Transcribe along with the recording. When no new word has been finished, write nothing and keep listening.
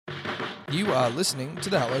You are listening to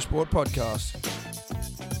the Hello Sport Podcast.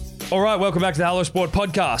 All right, welcome back to the Hello Sport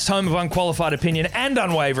Podcast, home of unqualified opinion and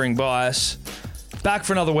unwavering bias. Back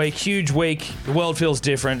for another week, huge week. The world feels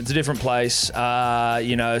different. It's a different place.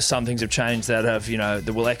 Some things have changed that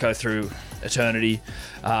that will echo through eternity.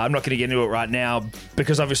 I'm not going to get into it right now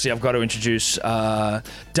because obviously I've got to introduce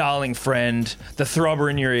darling friend, the throbber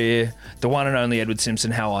in your ear, the one and only Edward Simpson.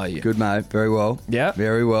 How are you? Good, mate. Very well. Yeah?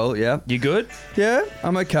 Very well, yeah. You good? Yeah,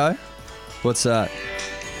 I'm okay. What's that?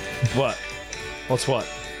 What? What's what?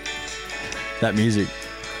 That music.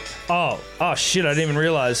 Oh shit, I didn't even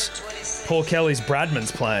realise Paul Kelly's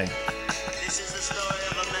Bradman's playing.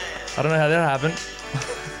 I don't know how that happened.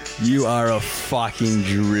 You are a fucking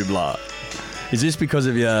dribbler. Is this because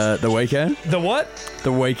of the weekend? The what?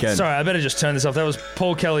 The weekend. Sorry, I better just turn this off. That was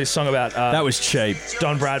Paul Kelly's song about... that was cheap.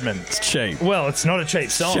 Don Bradman. It's cheap. Well, it's not a cheap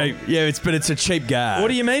song. Cheap. Yeah, but it's a cheap gag. What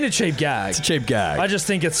do you mean a cheap gag? It's a cheap gag. I just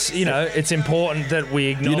think it's, it's important that we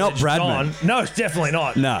acknowledge You're not Bradman. Don. No, definitely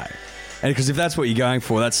not. No. And because if that's what you're going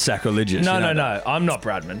for, that's sacrilegious. No. I'm not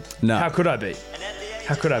Bradman. No. How could I be?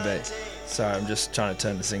 Sorry, I'm just trying to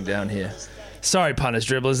turn this thing down here. Sorry, punters,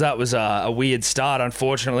 dribblers. That was a weird start.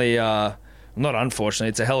 Unfortunately, not unfortunately,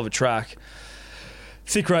 it's a hell of a track.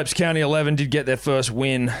 Thick Ropes County 11 did get their first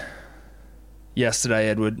win yesterday,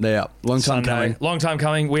 Edward. Yeah, long time coming. Long time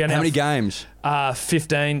coming. We are How many games?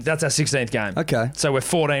 15. That's our 16th game. Okay. So we're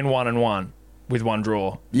 14-1-1 with one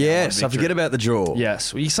draw. Yes, one I forget about the draw.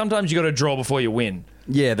 Yes. Well, sometimes you got to draw before you win.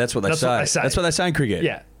 Yeah, that's what they say. That's what they say in cricket.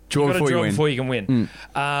 Yeah. Draw before you win. Before you can win.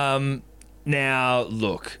 Now,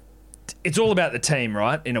 look, it's all about the team,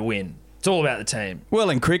 right? In a win. It's all about the team.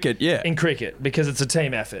 Well, in cricket, yeah. In cricket, because it's a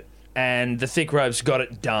team effort. And the Thick Ropes got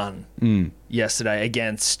it done yesterday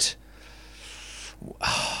against...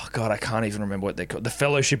 Oh, God, I can't even remember what they're called. The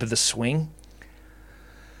Fellowship of the Swing.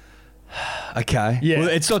 Okay. Yeah. Well,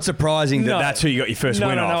 it's not surprising that that's who you got your first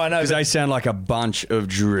win off. No, I know. Because they sound like a bunch of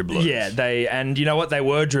dribblers. Yeah, and you know what? They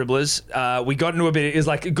were dribblers. We got into a bit... It was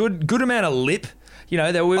like a good amount of lip.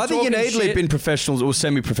 I think you need lip in professional or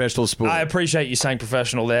semi-professional sport. I appreciate you saying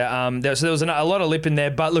professional there. There was a lot of lip in there,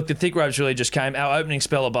 but look, the Thick Ropes really just came. Our opening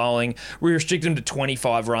spell of bowling, we restricted them to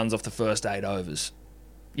 25 runs off the first 8 overs.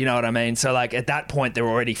 You know what I mean? So, at that point, they were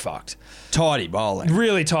already fucked. Tidy bowling.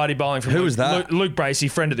 Really tidy bowling from Who was that? Luke Bracey,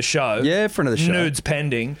 friend of the show. Yeah, friend of the show. Nudes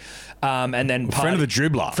pending. And then friend of the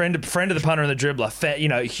dribbler. Friend of the punter and the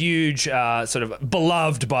dribbler. Huge, sort of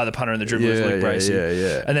beloved by the punter and the dribbler, Luke Bracey.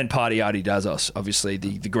 Yeah. And then Party Artie Dazos, obviously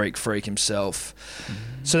the Greek freak himself.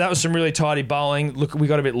 So that was some really tidy bowling. Look, we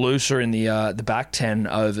got a bit looser in the back 10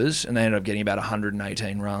 overs, and they ended up getting about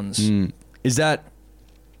 118 runs. Is that...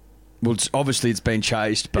 Well, obviously it's been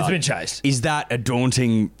chased, but... It's been chased. Is that a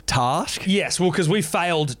daunting task? Yes, well, because we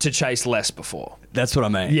failed to chase less before. That's what I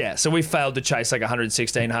mean. Yeah, so we failed to chase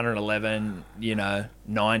 116, 111,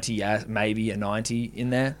 90, maybe a 90 in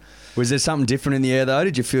there. Was there something different in the air, though?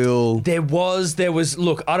 Did you feel... There was.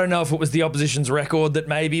 Look, I don't know if it was the opposition's record that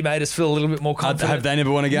maybe made us feel a little bit more confident. Have they never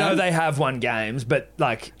won a game? No, they have won games, but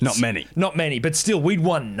Not many. Not many, but still, we'd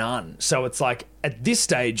won none. So it's at this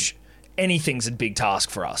stage... anything's a big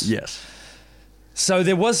task for us. Yes. So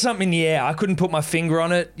there was something in the air. I couldn't put my finger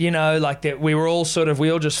on it. That we all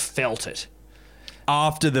just felt it.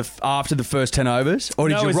 After the first 10 overs? Or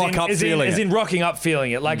did you rock up feeling it? As in rocking up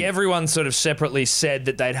feeling it. Everyone sort of separately said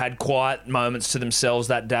that they'd had quiet moments to themselves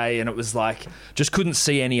that day, and it was just couldn't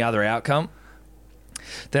see any other outcome.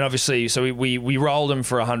 Then obviously, so we rolled them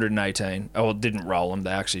for 118. Or didn't roll them.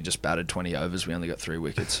 They actually just batted 20 overs. We only got 3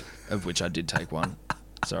 wickets, of which I did take one.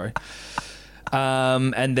 Sorry.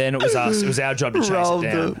 And then it was us. It was our job to chase it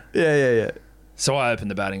down. Yeah. So I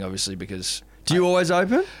opened the batting, obviously, because... Do you always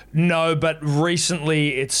open? No, but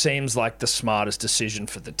recently it seems like the smartest decision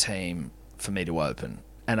for the team for me to open.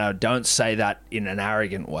 And I don't say that in an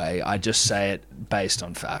arrogant way. I just say it based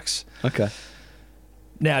on facts. Okay.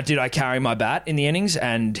 Now, did I carry my bat in the innings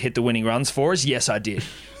and hit the winning runs for us? Yes, I did.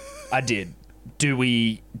 I did.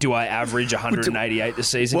 Do I average 188 this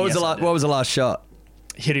season? What was the last shot?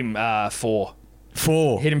 Hit him 4.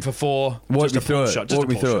 4. Hit him for 4. Walk just me a through pull it. shot. Just Walk a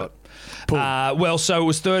me pull through shot. It. So it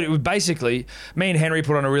was third. It was basically me and Henry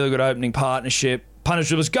put on a really good opening partnership.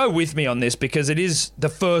 Punters, dribblers, go with me on this because it is the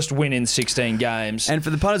first win in 16 games. And for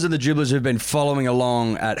the punters and the dribblers who've been following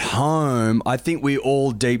along at home, I think we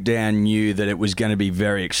all deep down knew that it was going to be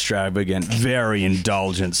very extravagant, very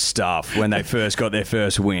indulgent stuff when they first got their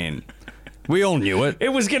first win. We all knew it. It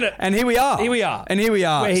was gonna, and here we are. Here we are. And here we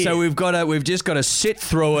are. We're here. So we've just got to sit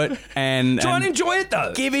through it and try and enjoy it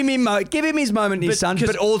though. Give him his moment in his son,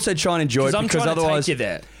 but also try and enjoy it because I'm trying otherwise, to take you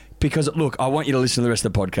there. Because look, I want you to listen to the rest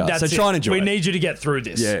of the podcast. That's so try and enjoy it. We need you to get through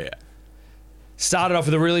this. Yeah. Started off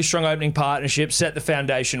with a really strong opening partnership, set the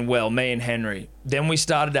foundation well, me and Henry. Then we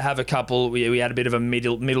started to have a couple, we had a bit of a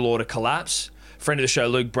middle order collapse. Friend of the show,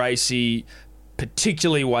 Luke Bracey,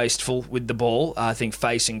 particularly wasteful with the ball, I think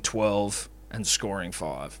facing 12 and scoring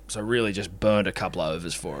 5. So really just burned a couple of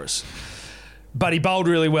overs for us. But he bowled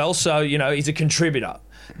really well, so, he's a contributor.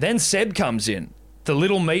 Then Seb comes in, the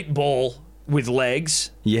little meatball with legs.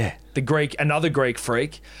 Yeah. Another Greek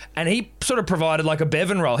freak. And he sort of provided like a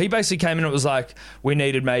Bevan role. He basically came in and it was like, we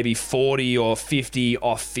needed maybe 40 or 50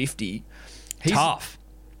 off 50. Tough.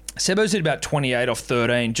 Sebo's hit about 28 off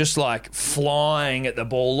 13, just like flying at the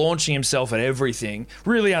ball, launching himself at everything.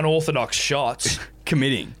 Really unorthodox shots.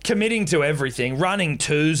 Committing to everything. Running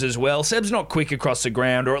twos as well. Seb's not quick across the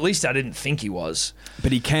ground, or at least I didn't think he was.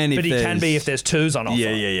 But he can be if there's twos on offer.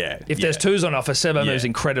 Yeah. If there's twos on offer, Sebo moves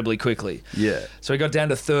incredibly quickly. Yeah. So we got down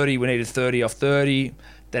to 30. We needed 30 off 30.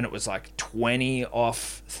 Then it was like 20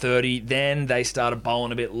 off 30. Then they started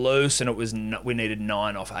bowling a bit loose, and it was we needed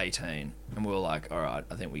 9 off 18. And we were like, all right,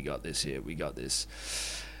 I think we got this here. We got this.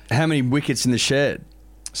 How many wickets in the shed?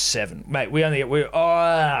 7. Mate,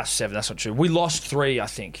 7. That's not true. We lost 3, I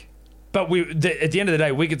think. But at the end of the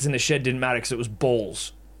day, wickets in the shed didn't matter because it was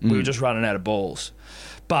balls. We were just running out of balls.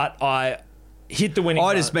 But I hit the winning.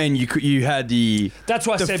 I just mean you had the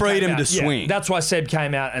freedom to swing. That's why Seb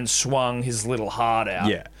came out and swung his little heart out.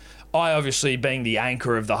 Yeah. I obviously, being the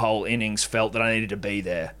anchor of the whole innings, felt that I needed to be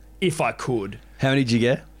there if I could. How many did you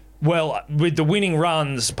get? Well, with the winning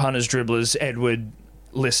runs, punters, dribblers, Edward,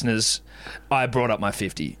 listeners, I brought up my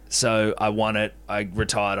 50. So I won it. I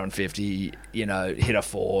retired on 50, hit a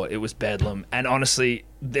 4. It was bedlam. And honestly,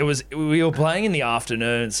 we were playing in the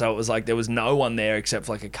afternoon, so it was like there was no one there except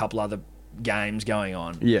for like a couple other games going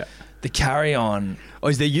on. Yeah. The carry on. Oh,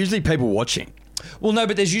 is there usually people watching? Well, no,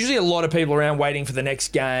 but there's usually a lot of people around waiting for the next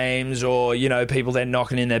games, or, people there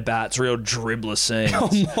knocking in their bats, real dribbler scenes.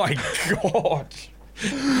 Oh my God.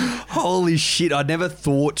 Holy shit. I never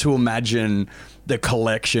thought to imagine the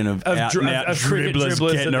collection of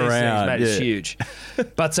dribblers getting around. Mate, it's huge.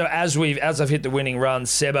 But so as I've hit the winning run,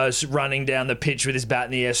 Sebo's running down the pitch with his bat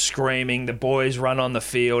in the air, screaming. The boys run on the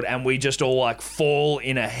field, and we just all like fall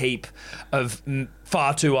in a heap of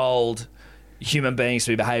far too old human beings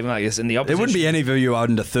to be behaving like this. And the opposition, there wouldn't be any of you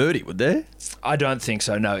under 30, would there? I don't think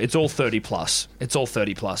so. No, it's all 30 plus.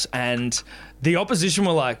 And the opposition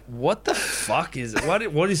were like, "What the fuck is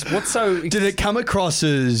it? What's so?" Did it come across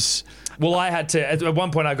as? Well, I had to. At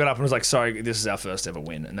one point, I got up and was like, "Sorry, this is our first ever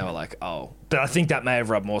win," and they were like, "Oh," but I think that may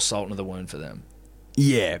have rubbed more salt into the wound for them.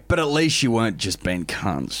 Yeah, but at least you weren't just being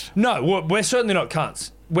cunts. No, we're certainly not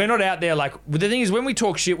cunts. We're not out there like... The thing is, when we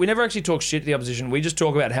talk shit, we never actually talk shit to the opposition. We just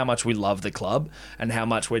talk about how much we love the club and how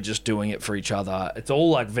much we're just doing it for each other. It's all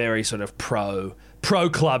like very sort of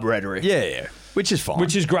pro-club rhetoric. Yeah. Which is fine.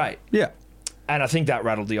 Which is great. Yeah. And I think that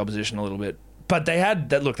rattled the opposition a little bit. But they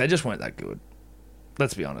just weren't that good.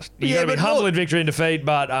 Let's be honest. You got to be humble in victory and defeat,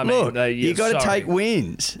 but I mean... you got to take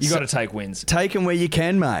wins. You got to take wins. Take them where you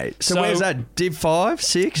can, mate. So where's that? Div 5,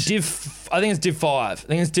 6? I think it's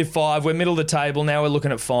Div 5. We're middle of the table. Now we're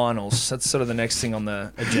looking at finals. That's sort of the next thing on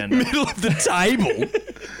the agenda. Middle of the table?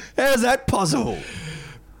 How's that possible?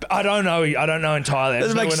 I don't know entirely.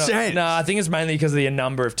 Doesn't make sense. No, I think it's mainly because of the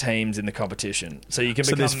number of teams in the competition. So you can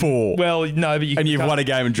become... there's 4. Well, no, but you've won a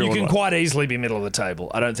game and drawn one. You can quite easily be middle of the table.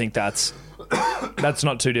 I don't think that's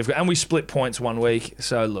not too difficult. And we split points one week.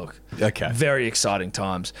 So look, okay, very exciting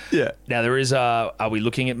times. Yeah. Now there is. Are we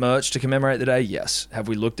looking at merch to commemorate the day? Yes. Have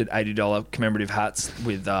we looked at $80 commemorative hats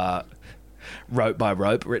with rope by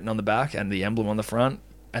rope written on the back and the emblem on the front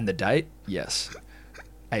and the date? Yes.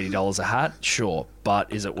 $80 a hat, sure,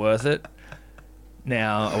 but is it worth it?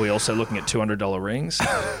 Now, are we also looking at $200 rings?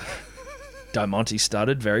 Diamante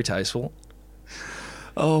studded, very tasteful.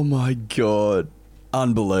 Oh my God.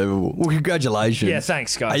 Unbelievable. Well, congratulations. Yeah,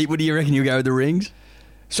 thanks, guys. What do you reckon you'll go with the rings?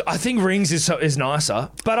 So I think rings is nicer,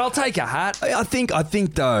 but I'll take a hat. I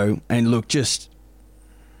think though, and look,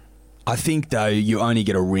 I think though you only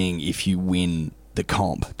get a ring if you win the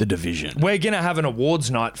comp, the division. We're going to have an awards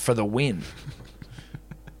night for the win.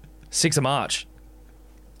 6th of March.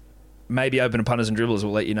 Maybe Open to Punters and Dribblers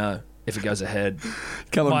will let you know if it goes ahead.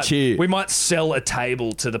 Come on, cheer. We might sell a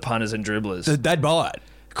table to the Punters and Dribblers. They'd buy it.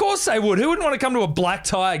 Of course they would. Who wouldn't want to come to a black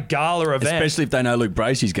tie gala event? Especially if they know Luke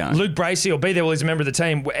Bracey's going. Luke Bracey will be there. Well, he's a member of the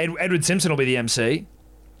team. Edward Simpson will be the MC.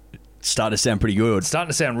 Starting to sound pretty good. Starting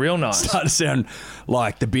to sound real nice. Starting to sound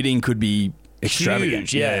like the bidding could be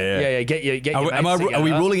extravagant. Huge, yeah. Get your mates together. Are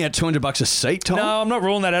we ruling out $200 a seat, Tom? No, I'm not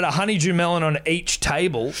ruling that out. A honeydew melon on each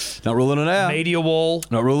table. Not ruling it out. Media wall.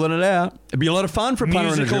 Not ruling it out. It'd be a lot of fun for a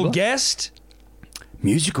punter and a dribbler. Musical guest.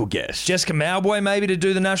 Musical guest. Jessica Mowboy maybe to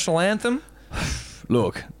do the national anthem.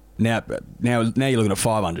 Look, now you're looking at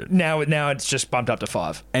 500. Now it's just bumped up to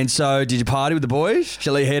 5. And so, did you party with the boys?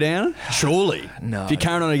 Shall you hair down? Surely. No. If you're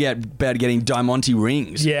carrying on about getting Diamante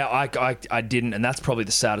rings. Yeah, I didn't, and that's probably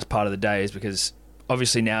the saddest part of the day is because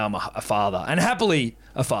obviously now I'm a father, and happily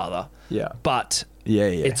a father. Yeah. But Yeah.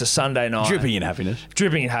 it's a Sunday night. Dripping in happiness.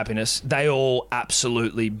 Dripping in happiness. They all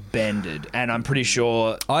absolutely bended, and I'm pretty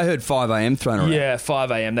sure... I heard 5 a.m. thrown around. Yeah,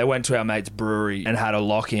 5 a.m. They went to our mate's brewery and had a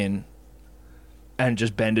lock-in and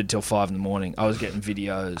just bended till 5 in the morning. I was getting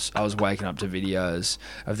videos. I was waking up to videos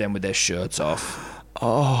of them with their shirts off.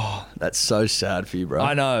 Oh, that's so sad for you, bro.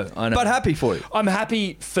 I know. But happy for you. I'm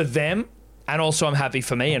happy for them, and also I'm happy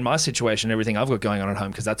for me and my situation and everything I've got going on at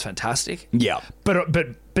home because that's fantastic. Yeah.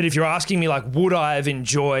 But if you're asking me, like, would I have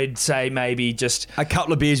enjoyed, say, maybe just... A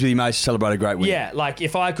couple of beers with your mates to celebrate a great win. Yeah, like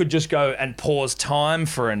if I could just go and pause time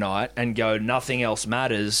for a night and go nothing else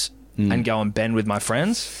matters and go and bend with my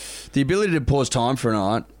friends... The ability to pause time for a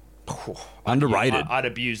night, underrated. I'd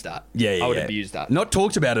abuse that. Yeah, I would abuse that. Not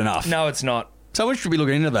talked about enough. No, it's not. Someone should be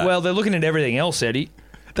looking into that. Well, they're looking at everything else, Eddie.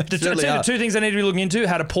 The two things they need to be looking into: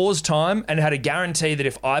 how to pause time and how to guarantee that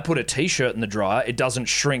if I put a T-shirt in the dryer, it doesn't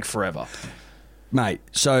shrink forever. Mate,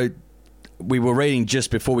 so we were reading just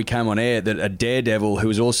before we came on air that a daredevil who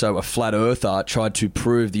was also a flat earther tried to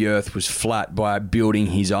prove the earth was flat by building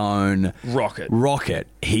his own rocket.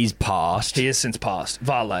 He's passed. He has since passed.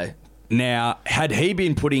 Vale. Now, had he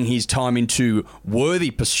been putting his time into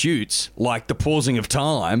worthy pursuits like the pausing of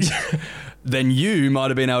time, then you might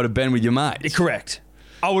have been able to bend with your mates. Correct.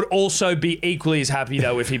 I would also be equally as happy,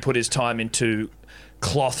 though, if he put his time into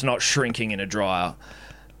cloth not shrinking in a dryer.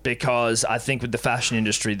 Because I think with the fashion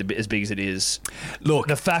industry, as big as it is, look,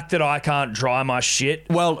 the fact that I can't dry my shit...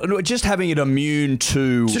 Well, just having it immune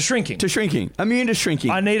to shrinking. Immune to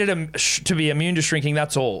shrinking. I needed to be immune to shrinking,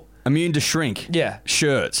 that's all. Immune to shrink. Yeah.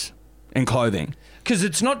 Shirts and clothing. Because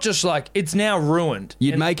it's not just like, it's now ruined.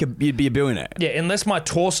 You'd be a billionaire. Yeah, unless my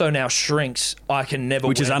torso now shrinks, I can never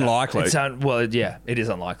Which is unlikely. Well, yeah, it is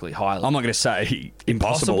unlikely, highly. I'm not going to say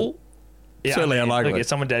impossible. Yeah, certainly unlikely. Look,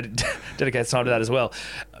 someone dedicates time to that as well.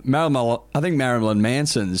 I think Marilyn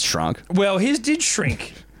Manson's shrunk. Well, his did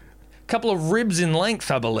shrink. A couple of ribs in length,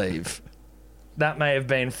 I believe. That may have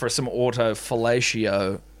been for some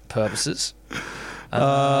autofellatio purposes. Okay.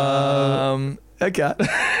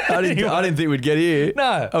 I didn't think we'd get here.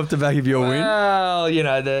 No. Off the back of your win. Well,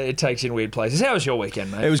 it takes you in weird places. How was your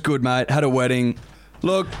weekend, mate? It was good, mate. Had a wedding.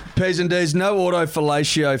 Look, P's and D's, no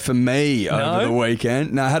autofellatio for me over the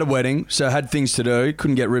weekend. No, I had a wedding, so I had things to do.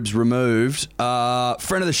 Couldn't get ribs removed. Friend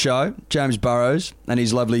of the show, James Burrows, and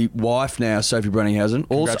his lovely wife now, Sophie Brenninghausen.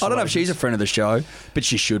 Also, I don't know if she's a friend of the show, but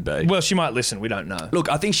she should be. Well, she might listen. We don't know. Look,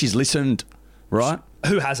 I think she's listened, right?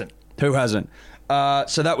 Who hasn't?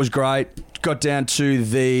 So that was great. Got down to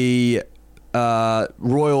the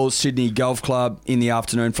Royal Sydney Golf Club in the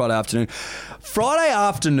afternoon, Friday afternoon. Friday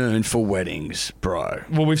afternoon for weddings, bro.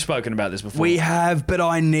 Well, we've spoken about this before. We have, but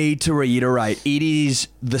I need to reiterate, it is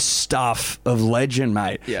the stuff of legend,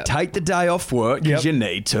 mate. Yep. Take the day off work because you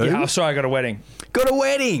need to. Yeah, I'm sorry, I got a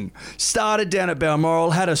wedding. Started down at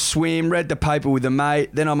Balmoral, had a swim, read the paper with a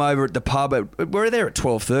mate. Then I'm over at the pub. We're there at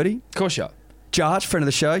 12:30. Of course you are. Jarge, friend of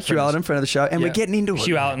the show. Hugh Allen, friend of the show. And we're getting into it.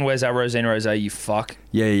 Hugh Allen, where's our Rosine Rosé, you fuck?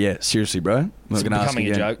 Yeah. Seriously, bro. We're not going to ask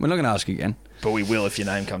again. A joke. We're not going to ask again. But we will if your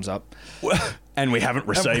name comes up. And we haven't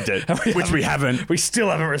received it, which we haven't. We still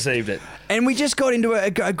haven't received it. And we just got into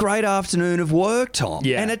a great afternoon of work, Tom.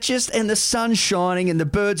 Yeah. And and the sun's shining and the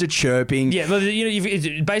birds are chirping. Yeah,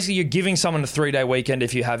 basically you're giving someone a 3-day weekend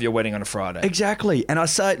if you have your wedding on a Friday. Exactly. And I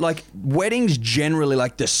say, like, weddings generally,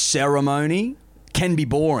 like the ceremony can be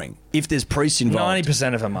boring if there's priests involved.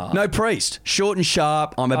 90% of them are. No priest. Short and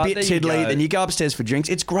sharp. I'm a bit tiddly. Then you go upstairs for drinks.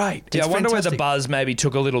 It's great. Yeah, it's I wonder fantastic. whether Buzz maybe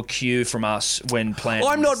took a little cue from us when planning.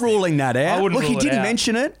 I'm not ruling that out. I wouldn't Look, he rule it didn't out.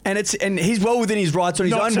 mention it, and he's well within his rights on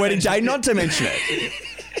his own wedding day not to mention it.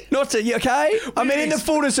 Okay? I mean, in the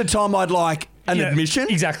fullness of time, I'd like an admission.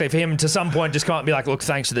 Exactly. For him to some point just can't be like, look,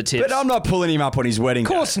 thanks for the tips. But I'm not pulling him up on his wedding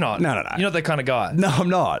day. Of course not. No. You're not that kind of guy. No, I'm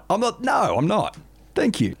not. I'm not.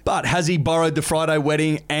 Thank you. But has he borrowed the Friday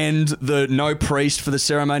wedding and the no priest for the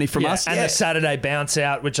ceremony from us? And the Saturday bounce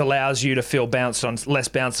out, which allows you to feel less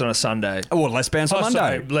bounced on a Sunday. Oh, well, less bounce on Monday.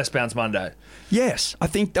 Sorry, less bounce Monday. Yes. I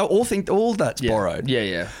think all that's borrowed.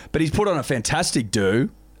 Yeah. But he's put on a fantastic do.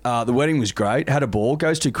 The wedding was great. Had a ball.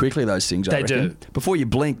 Goes too quickly, those things, I reckon. do. Before you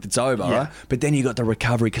blink, it's over. Yeah. Right? But then you got the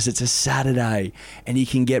recovery because it's a Saturday and you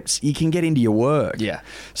can get into your work. Yeah.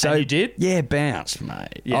 So And you did? Yeah, bounced,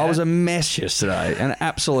 mate. Yeah. I was a mess yesterday. An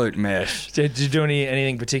absolute mess. Did you do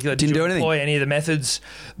anything particular? Didn't Did you do anything. employ any of the methods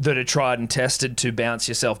that are tried and tested to bounce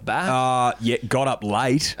yourself back? Yeah, got up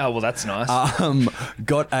late. Oh, well, that's nice.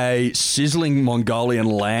 Got a sizzling Mongolian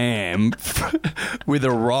lamb with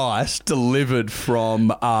a rice delivered from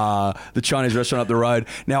the Chinese restaurant up the road.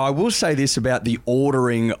 Now, I will say this about the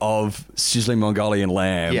ordering of sizzling Mongolian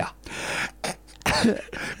lamb. Yeah.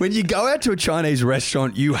 When you go out to a Chinese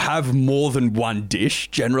restaurant, you have more than one dish,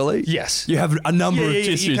 generally. Yes. You have a number of You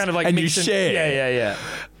dishes kind of like and you mix them- share. Yeah.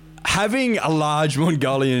 Having a large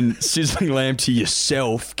Mongolian sizzling lamb to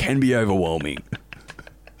yourself can be overwhelming.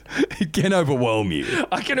 It can overwhelm you.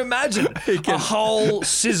 I can imagine a whole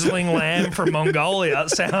sizzling lamb from Mongolia.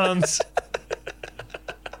 Sounds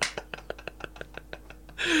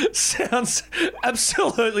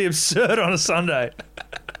absolutely absurd on a Sunday.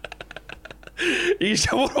 You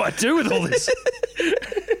say, what do I do with all this?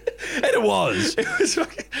 And it was.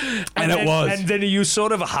 And then you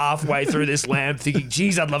sort of halfway through this lamb thinking,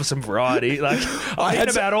 geez, I'd love some variety. Like, I had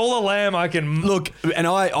eat about all the lamb I can. Look, and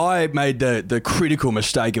I made the critical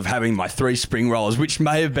mistake of having my 3 spring rolls, which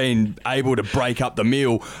may have been able to break up the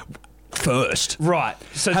meal first. Right.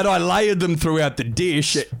 So Had I layered them throughout the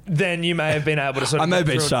dish, then you may have been able to sort of. I may have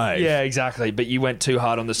get been through it. saved. Yeah, exactly. But you went too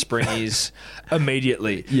hard on the springies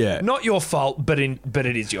immediately. Yeah. Not your fault, but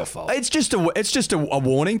it is your fault. it's just a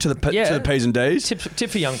warning to the Yeah. to the P's and D's. Tip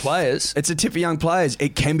for young players. It's a tip for young players.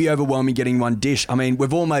 It can be overwhelming getting one dish. I mean,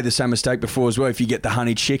 we've all made the same mistake before as well. If you get the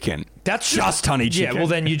honey chicken, That's just honey chicken. Yeah, well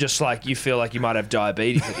then you feel like you might have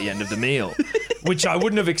diabetes at the end of the meal, which I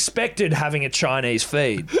wouldn't have expected having a Chinese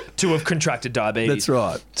feed to have contracted diabetes. That's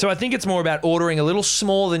right. So I think it's more about ordering a little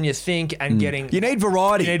smaller than you think and getting. You need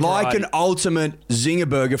variety, You need like variety. an ultimate zinger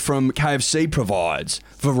burger from KFC provides.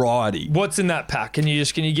 Variety. What's in that pack? Can you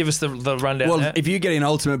give us the rundown? Well, there? if you're getting an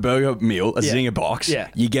ultimate burger meal, a Yeah. zinger box, Yeah.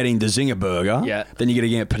 you're getting the zinger burger. Yeah. Then you're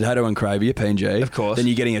getting a potato and gravy, a P&G. Of course. Then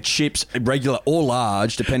you're getting a chips, a regular or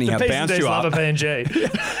large, depending how P's and bounced D's you love are. a P&G.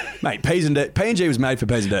 Mate, P&G was made for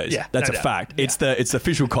P's and D's. Yeah, That's no a doubt. fact. It's the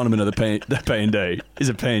official condiment of the P&D is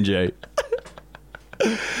a P&G.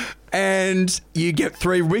 And you get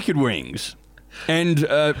 3 wicked wings. And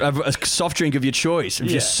a soft drink of your choice. If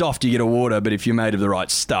Yeah. you're soft, you get a water, but if you're made of the right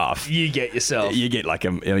stuff, You get yourself. you get like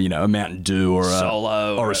a Mountain Dew or a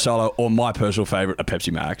Solo or or a Solo, or my personal favorite, a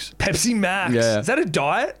Pepsi Max. Pepsi Max. Yeah. Is that a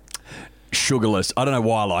diet? Sugarless. I don't know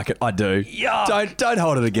why I like it. I do. Yuck. Don't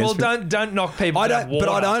hold it against me. Well, don't knock people. I that have don't. But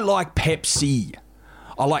I water. don't like Pepsi.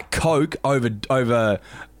 I like Coke over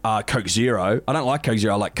Coke Zero. I don't like Coke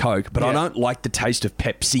Zero. I like Coke, but I Yeah. don't like the taste of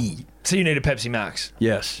Pepsi. So you need a Pepsi Max.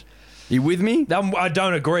 Yes. You with me? I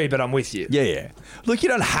don't agree, but I'm with you. Yeah. Look, you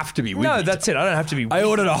don't have to be with me. No, that's it. I don't have to be. I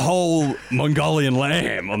ordered a whole Mongolian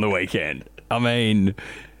lamb on the weekend. I mean,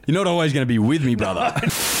 you're not always going to be with me, brother.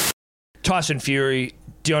 Tyson Fury,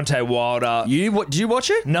 Deontay Wilder. Did you watch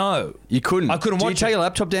it? No, You couldn't. I couldn't Did watch you take it. your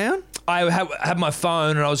laptop down? I had my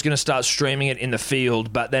phone and I was going to start streaming it in the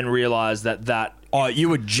field, but then realised that Oh, you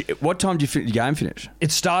were. What time did your game finish?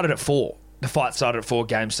 it started at 4. The fight started at 4.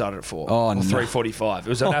 Game started at 4. Oh, or no. 3:45. It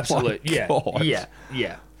was an Oh, my absolute God.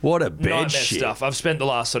 yeah. What a bed Nightmare shit. stuff. I've spent the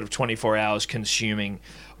last sort of 24 hours consuming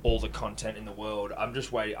all the content in the world. I'm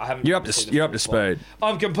just waiting. I haven't. You're up to speed.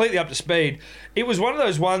 I'm completely up to speed. It was one of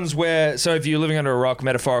those ones where, so if you're living under a rock,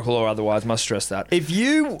 metaphorical or otherwise, must stress that. If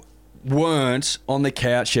you weren't on the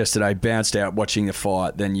couch yesterday, bounced out watching the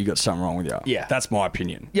fight, then you got something wrong with you. Yeah. That's my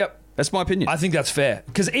opinion. Yep. That's my opinion. I think that's fair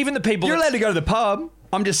because even the people You're that- allowed to go to the pub.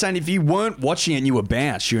 I'm just saying, if you weren't watching it and you were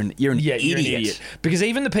bounced, you're an Yeah, idiot. you're an idiot. Because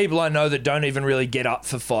even the people I know that don't even really get up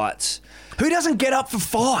for fights. Who doesn't get up for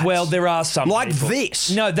fights? Well, there are some Like people.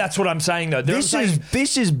 this. No, that's what I'm saying though.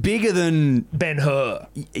 This is bigger than Ben-Hur.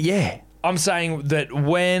 yeah. I'm saying that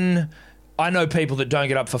when I know people that don't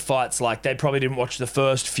get up for fights, like they probably didn't watch the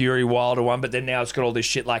first Fury Wilder one, but then now it's got all this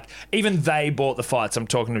shit. Like even they bought the fights. I'm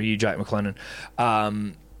talking to you, Jake McLennan.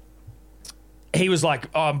 He was like,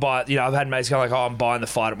 oh, I'm buying, I've had mates go like, oh, I'm buying the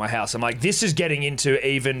fight at my house. I'm like, this is getting into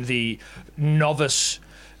even the novice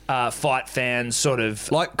fight fans sort of.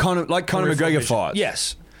 Like Conor McGregor fights.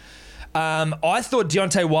 Yes. I thought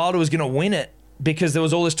Deontay Wilder was going to win it because there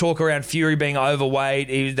was all this talk around Fury being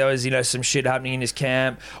overweight. There was, some shit happening in his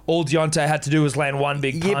camp. All Deontay had to do was land one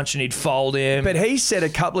big punch and he'd fold him. But he said a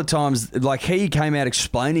couple of times, like he came out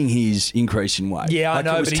explaining his increase in weight. yeah, like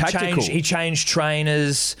I know, it was but tactical. he changed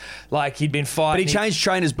trainers. Like he'd been But fighting. he changed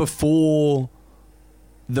trainers before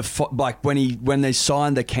like when they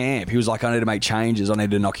signed the camp, he was like, I need to make changes. I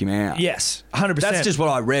need to knock him out. Yes, 100%. That's just what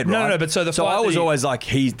I read, right? No, but so the fight I was always like,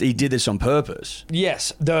 he did this on purpose.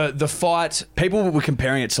 Yes, the fight. People were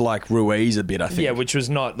comparing it to like Ruiz a bit, I think. Yeah, which was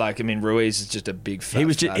not like, I mean, Ruiz is just a big fat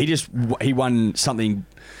he won something,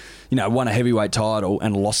 won a heavyweight title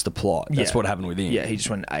and lost the plot. That's what happened with him. Yeah, he just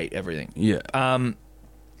went and ate everything. Yeah.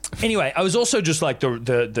 Anyway, I was also just like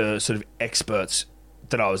the sort of experts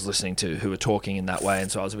that I was listening to who were talking in that way,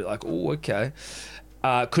 and so I was a bit like, oh, okay.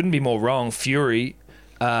 Couldn't be more wrong. Fury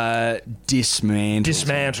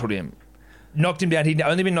dismantled him. Knocked him down. He'd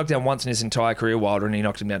only been knocked down once in his entire career, Wilder, and he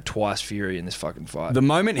knocked him down twice, Fury, in this fucking fight. The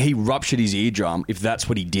moment he ruptured his eardrum, if that's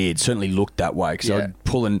what he did, certainly looked that way, because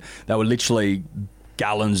they were literally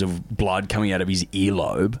gallons of blood coming out of his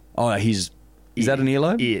earlobe. Oh, is that an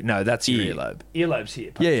earlobe? No, that's your earlobe. Earlobe's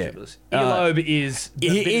here. Yeah. Earlobe is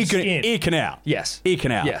the skin. Ear canal. Yes. Ear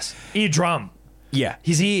canal. Yes. Eardrum. Yeah.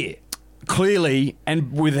 His ear. Clearly,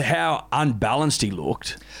 and with how unbalanced he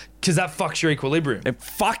looked. Because that fucks your equilibrium. It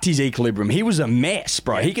fucked his equilibrium. He was a mess,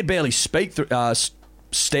 bro. Yeah. He could barely speak,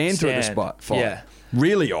 stand through the fight. Yeah.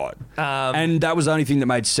 Really odd. And that was the only thing that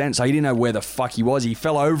made sense. He didn't know where the fuck he was. He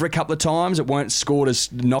fell over a couple of times. It weren't scored as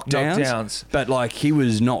knockdowns. But, like, he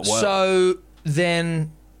was not well. So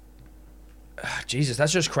then... Jesus,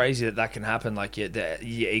 that's just crazy that can happen, like your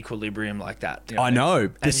equilibrium like that. You know I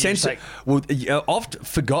know. The sense... like, oft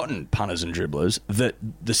forgotten, punters and dribblers, that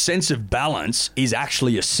the sense of balance is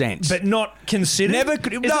actually a sense. But not considered? No, but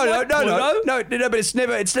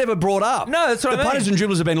it's never brought up. No, that's what I mean. The punters and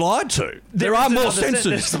dribblers have been lied to. There are more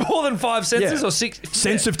senses. There's more than 5 senses or 6.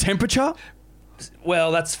 Sense of temperature?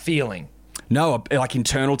 Well, that's feeling. No, like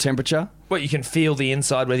internal temperature. What, you can feel the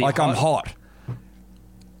inside whether you're like I'm hot.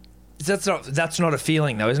 That's not a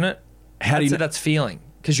feeling though, isn't it? How do you know? That's feeling.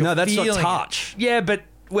 Because you're that's feeling not touch. Yeah, but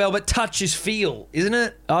touch is feel, isn't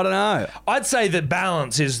it? I don't know. I'd say that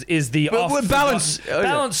balance is the balance.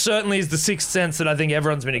 Balance certainly is the sixth sense that I think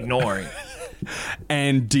everyone's been ignoring.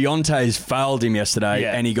 And Deontay's failed him yesterday,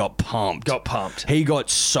 and he got pumped. He got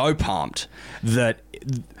so pumped that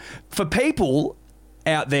for people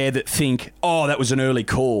out there that think, oh, that was an early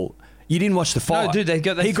call. You didn't watch the fight. No, dude, they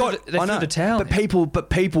threw the towel. But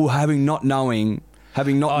people having not known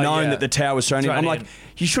that the towel was thrown in, I'm like,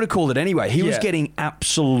 you should have called it anyway. He was getting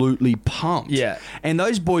absolutely pumped. Yeah. And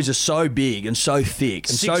those boys are so big and so thick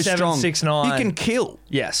and 6'7", so strong. 6'9". You can kill.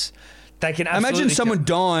 Yes. They can absolutely imagine someone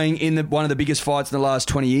dying in one of the biggest fights in the last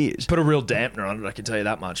 20 years. Put a real dampener on it, I can tell you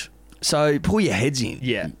that much. So pull your heads in.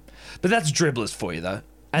 Yeah. But that's dribblers for you, though.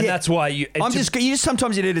 And that's why you...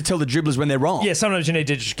 sometimes you need to tell the dribblers when they're wrong. Yeah, sometimes you need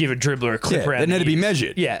to just give a dribbler a clip around. They need to be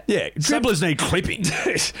measured. Yeah. Yeah. Dribblers need clipping.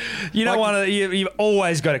 You don't want to... You've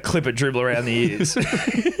always got to clip a dribbler around the ears.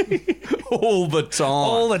 All the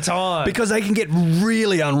time. Because they can get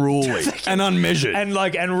really unruly and unmeasured.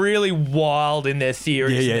 And really wild in their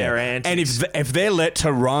theories and their antics. And if they're let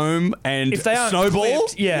to roam and if they aren't snowball...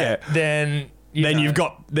 clipped, then you've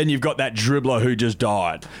got that dribbler who just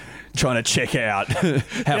died. Trying to check out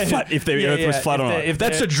how flat, if the Earth was flat or not.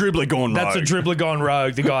 That's a dribbler gone rogue. That's a dribbler gone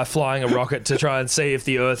rogue. The guy flying a rocket to try and see if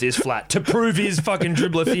the Earth is flat to prove his fucking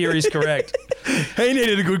dribbler theory is correct. He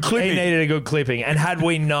needed a good clipping. And had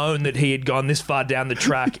we known that he had gone this far down the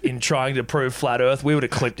track in trying to prove flat Earth, we would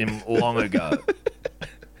have clipped him long ago.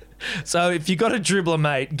 So if you got a dribbler,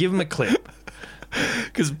 mate, give him a clip.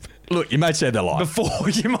 Because look, you might save their life. Before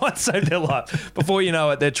you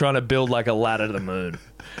know it, they're trying to build like a ladder to the moon.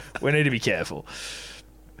 We need to be careful.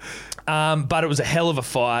 But it was a hell of a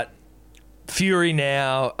fight. Fury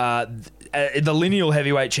now, the lineal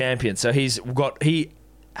heavyweight champion. So he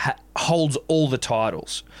holds all the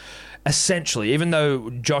titles. Essentially, even though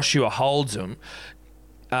Joshua holds them,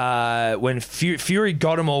 when Fury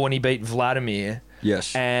got them all when he beat Vladimir.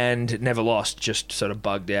 Yes. And never lost, just sort of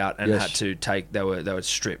bugged out and had to take... They were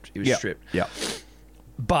stripped. He was stripped. Yeah.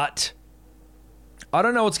 But I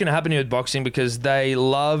don't know what's going to happen here with boxing because they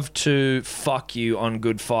love to fuck you on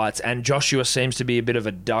good fights, and Joshua seems to be a bit of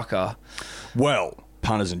a ducker. Well,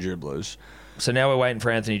 punters and dribblers. So now we're waiting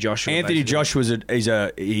for Anthony Joshua. Anthony Joshua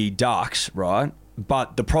he ducks, right?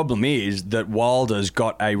 But the problem is that Wilder's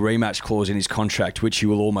got a rematch clause in his contract, which he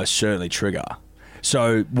will almost certainly trigger.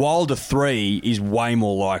 So Wilder 3 is way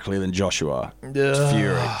more likely than Joshua to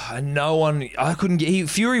Fury. And no one, I couldn't get.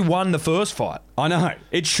 Fury won the first fight. I know.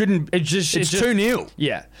 It shouldn't. It's 2-0.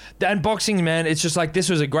 Yeah. And boxing, man, it's just like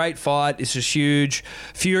this was a great fight. This was huge.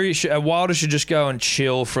 Wilder should just go and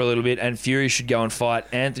chill for a little bit, and Fury should go and fight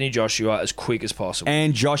Anthony Joshua as quick as possible.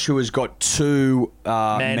 And Joshua's got 2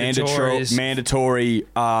 mandatory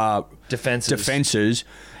defenses.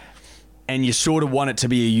 and you sort of want it to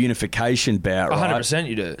be a unification bout, right? 100%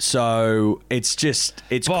 you do. So it's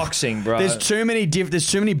Boxing, bro. There's too many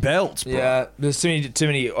belts, bro. Yeah, there's too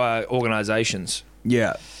many organizations.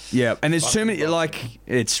 Yeah. And there's too many,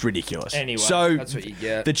 it's ridiculous. Anyway, so that's what you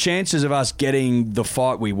get. The chances of us getting the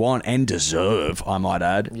fight we want and deserve, I might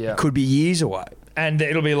add, could be years away. And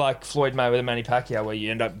it'll be like Floyd Mayweather and Manny Pacquiao, where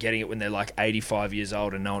you end up getting it when they're like 85 years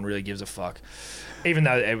old and no one really gives a fuck. Even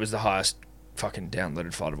though it was the highest fucking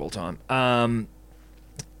downloaded fight of all time.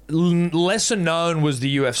 Lesser known was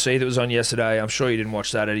the UFC that was on yesterday. I'm sure you didn't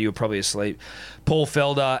watch that, Eddie. You were probably asleep. Paul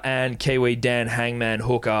Felder and Kiwi Dan Hangman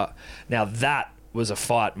Hooker. Now that was a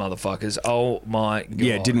fight, motherfuckers. Oh my God.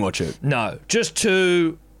 Yeah, didn't watch it. No. Just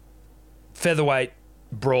two featherweight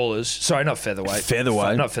brawlers. Sorry, not featherweight.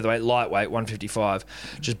 Not featherweight, lightweight, 155.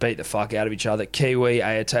 Just beat the fuck out of each other. Kiwi,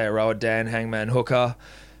 Aotearoa, Dan Hangman Hooker.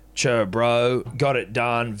 Sure, bro. Got it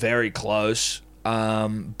done. Very close.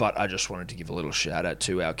 But I just wanted to give a little shout out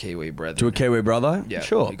to our Kiwi brethren. To a Kiwi brother? Yeah.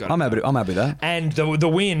 Sure. I'm happy with that. And the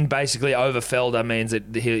win basically over Felder means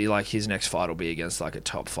that his next fight will be against like a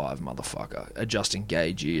top 5 motherfucker. A Justin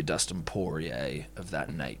Gaethje, a Dustin Poirier of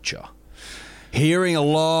that nature. Hearing a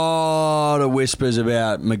lot of whispers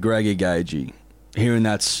about McGregor Gaethje. Hearing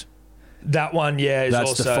that one, is that's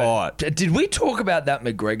also the fight. Did we talk about that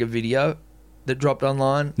McGregor video that dropped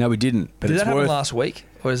online? No, we didn't. But did that happen last week?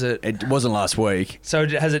 Or is it? It wasn't last week. So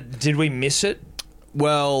did we miss it?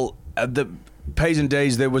 Well, the P's and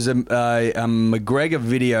D's, there was a McGregor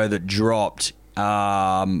video that dropped.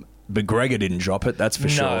 McGregor didn't drop it, that's for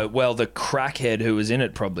sure. No, well, the crackhead who was in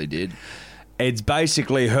it probably did. It's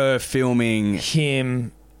basically her filming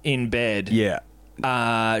him in bed. Yeah.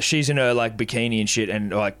 She's in her like bikini and shit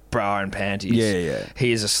and like bra and panties. Yeah.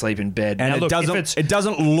 He is asleep in bed. And now, it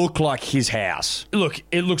doesn't look like his house. Look,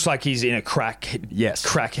 it looks like he's in a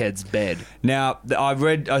crackhead's bed. Now, I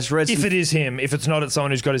read if it is him, if it's not, it's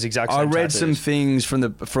someone who's got his exact same tattoos. some things from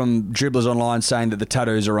Dribblers online saying that the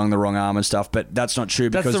tattoos are on the wrong arm and stuff, but that's not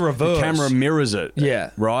true because that's the reverse. The camera mirrors it.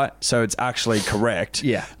 Yeah. Right? So it's actually correct.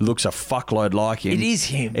 Yeah. Looks a fuckload like him. It is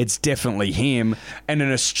him. It's definitely him. And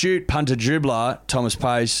an astute punter dribbler, Thomas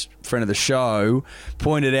Pace, friend of the show,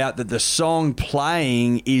 pointed out that the song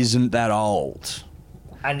playing isn't that old.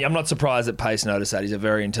 And I'm not surprised that Pace noticed that. He's a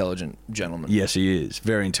very intelligent gentleman. Yes, he is.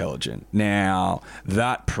 Very intelligent. Now,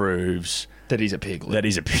 that proves that he's a piglet.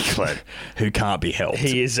 Who can't be helped.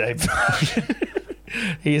 He is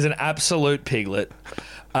he is an absolute piglet.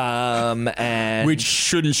 And which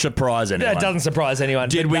shouldn't surprise anyone. That doesn't surprise anyone.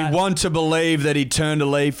 Did we want to believe that he turned a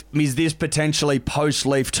leaf? Is this potentially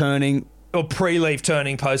post-leaf turning? Or pre-leaf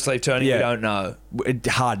turning, post-leaf turning, we don't know. It's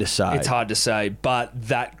hard to say. It's hard to say. But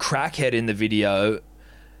that crackhead in the video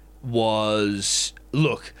was...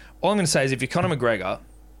 Look, all I'm going to say is if you're Conor McGregor,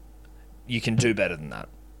 you can do better than that.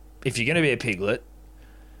 If you're going to be a piglet,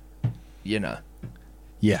 Yeah.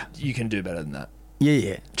 you can do better than that.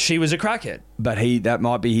 Yeah. She was a crackhead. But that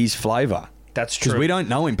might be his flavour. That's true. Because we don't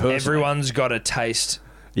know him personally. Everyone's got a taste.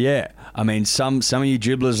 Yeah. I mean, some of you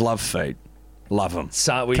dribblers love feet. Love them.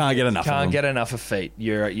 So can't get enough of them. Can't get enough of feet.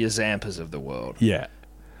 You're Zampas of the world. Yeah.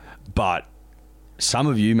 But some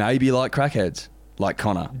of you may be like crackheads. Like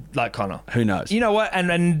Connor. Who knows? You know what? And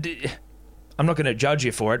I'm not going to judge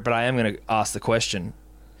you for it, but I am going to ask the question.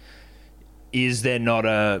 Is there not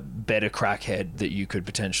a better crackhead that you could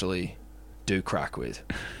potentially do crack with,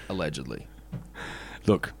 allegedly?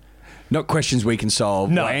 Look, not questions we can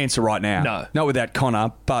solve or answer right now. No. Not without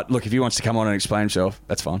Connor. But look, if he wants to come on and explain himself,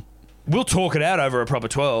 that's fine. We'll talk it out over a proper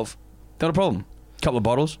 12. Not a problem. Couple of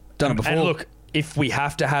bottles. Done it before. And look, if we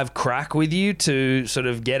have to have crack with you to sort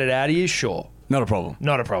of get it out of you, sure. Not a problem.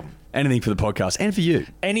 Not a problem. Anything for the podcast and for you.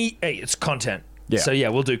 It's content. Yeah. So yeah,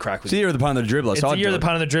 we'll do crack with you. you. It's the year of the pun of the dribbler. It's the year of the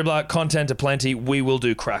pun of the dribbler. Content aplenty. We will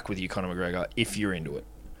do crack with you, Conor McGregor, if you're into it.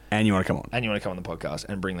 And you want to come on. And you want to come on the podcast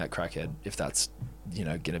and bring that crackhead, if that's,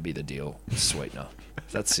 going to be the deal. Sweetener.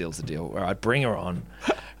 That seals the deal. All right, bring her on.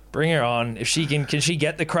 Bring her on. If she can she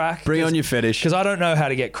get the crack? Bring on your fetish. Because I don't know how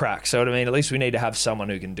to get crack. So what I mean, at least we need to have someone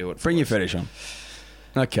who can do it. Bring your fetish on.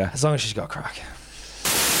 Okay. As long as she's got crack.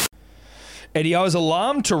 Eddie, I was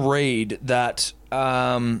alarmed to read that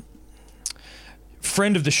friend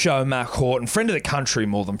of the show, Mac Horton, friend of the country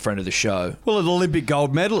more than friend of the show. Well, an Olympic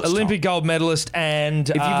gold medalist. Gold medalist, and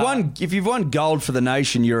if you've won gold for the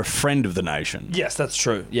nation, you're a friend of the nation. Yes, that's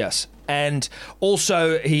true. Yes. And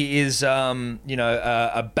also, he is,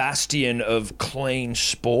 a bastion of clean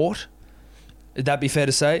sport. Would that be fair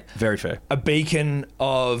to say? Very fair. A beacon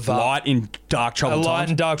of light in dark troubled times. Light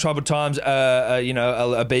in dark troubled times.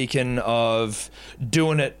 A beacon of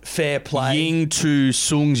doing it fair play. Yin to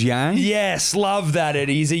Sun's yang. Yes, love that,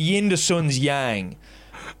 Eddie. He's a yin to Sun's yang.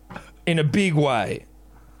 in a big way.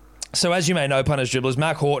 So as you may know, punters, dribblers,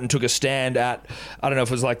 Mac Horton took a stand at, I don't know if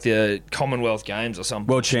it was like the Commonwealth Games or something.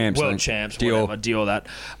 World Champs, Dior. Whatever, Dior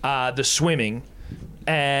that. The swimming.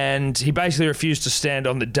 And he basically refused to stand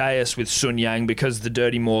on the dais with Sun Yang because the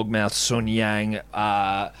dirty morgue mouth Sun Yang,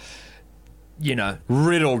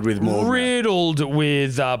 riddled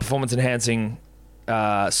with performance-enhancing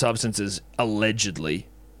substances, allegedly.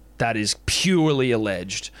 That is purely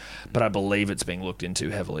alleged, but I believe it's being looked into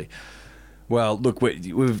heavily. Well, look,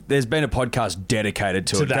 there's been a podcast dedicated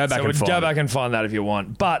to it. Go back and find that if you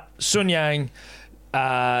want. But Sun Yang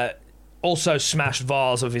also smashed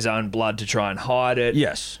vials of his own blood to try and hide it.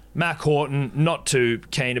 Yes. Mac Horton, not too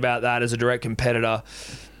keen about that as a direct competitor.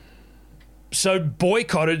 So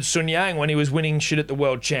boycotted Sun Yang when he was winning shit at the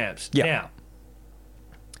World Champs. Yep. Now,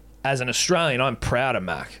 as an Australian, I'm proud of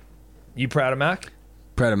Mac. You proud of Mac?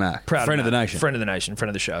 Proud of Mac. Friend of the nation. Friend of the nation. Friend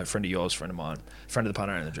of the show. Friend of yours. Friend of mine. Friend of the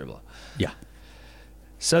punter and the dribbler. Yeah.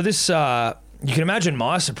 So this, you can imagine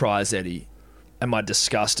my surprise, Eddie, and my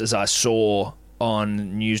disgust as I saw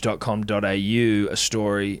on news.com.au a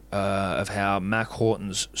story of how Mac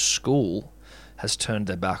Horton's school has turned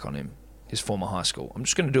their back on him, his former high school. I'm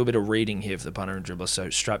just going to do a bit of reading here for the punter and dribbler,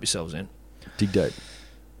 so strap yourselves in. Dig deep.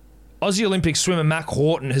 Aussie Olympic swimmer Mac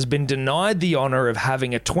Horton has been denied the honour of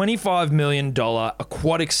having a $25 million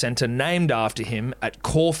aquatic centre named after him at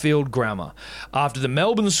Caulfield Grammar after the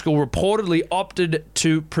Melbourne school reportedly opted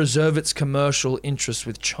to preserve its commercial interests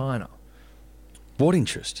with China. What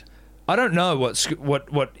interest? I don't know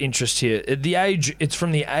what interest here. The Age, it's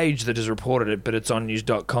from The Age that has reported it, but it's on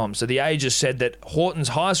news.com. So The Age has said that Horton's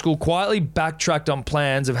high school quietly backtracked on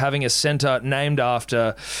plans of having a centre named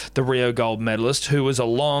after the Rio gold medalist who has a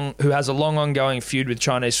long ongoing feud with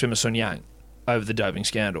Chinese swimmer Sun Yang over the doping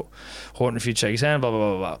scandal. Horton refused to shake his hand, blah, blah,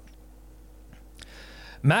 blah, blah, blah.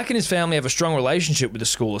 Mac and his family have a strong relationship with the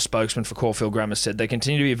school, a spokesman for Caulfield Grammar said. They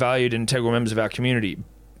continue to be valued and integral members of our community,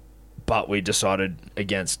 but we decided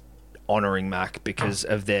against honouring Mac because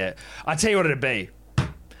of their... I tell you what it'd be.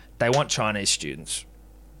 They want Chinese students.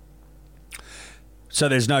 So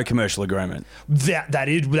there's no commercial agreement?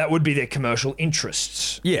 That would be their commercial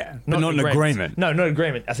interests. Yeah, but not an agreement. No, not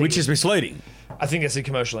agreement. I think which is misleading. I think it's the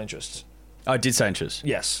commercial interests. I did say interests?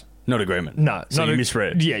 Yes. Not agreement? No. So you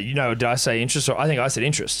misread? Yeah, did I say interests? I think I said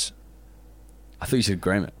interests. I thought you said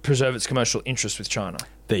agreement. Preserve its commercial interests with China.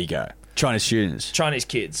 There you go. Chinese students. Chinese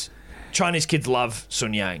kids. Chinese kids love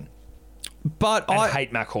Sun Yang. But I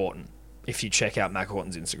hate Mac Horton, if you check out Mac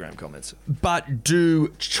Horton's Instagram comments. But do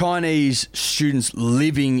Chinese students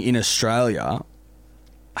living in Australia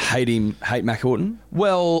hate Mac Horton?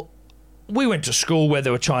 Well, we went to school where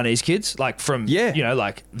there were Chinese kids, like from,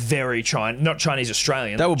 like very Chinese, not Chinese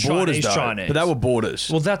Australian. They were borders, Chinese, though. Chinese. But they were borders.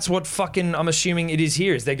 Well, that's what fucking I'm assuming it is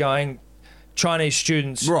here, is they're going Chinese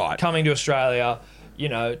students coming to Australia,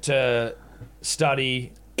 to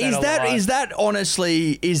study. Is that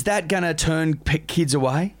honestly, is that going to turn kids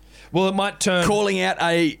away? Well, it might turn... Calling out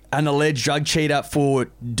an alleged drug cheater for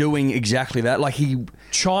doing exactly that.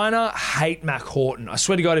 China hate Mac Horton. I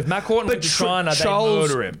swear to God, if Mac Horton went to China, they'd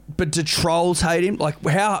murder him. But do trolls hate him? Mac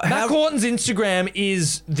Horton's Instagram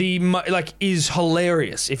is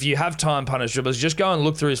hilarious. If you have time, punters, dribblers, just go and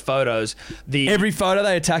look through his photos. Every photo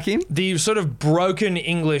they attack him? The sort of broken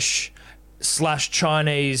English /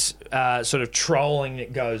 Chinese sort of trolling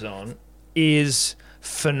that goes on is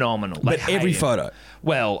phenomenal. But every photo.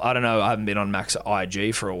 Well, I don't know. I haven't been on Mac's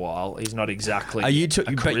IG for a while. He's not exactly a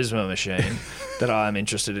charisma machine that I'm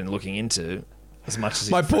interested in looking into as much as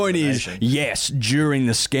my point is, yes, during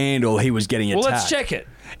the scandal, he was getting attacked. Well, let's check it.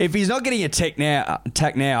 If he's not getting attacked now,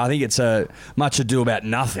 I think it's much ado about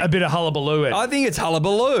nothing. A bit of hullabaloo. I think it's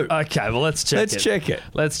hullabaloo. Okay, well, let's check it.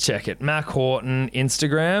 Let's check it. Mac Horton,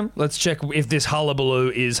 Instagram. Let's check if this hullabaloo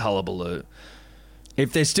is hullabaloo.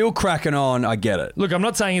 If they're still cracking on, I get it. Look, I'm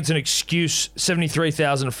not saying it's an excuse.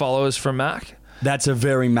 73,000 followers from Mac. That's a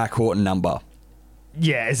very Mac Horton number.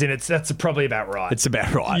 Yeah, as in that's probably about right. It's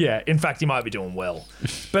about right. Yeah, in fact, he might be doing well.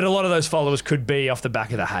 But a lot of those followers could be off the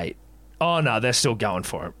back of the hate. Oh, no, they're still going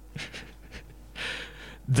for him.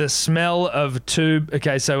 The smell of two...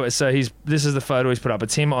 Okay, so this is the photo he's put up.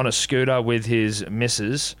 It's him on a scooter with his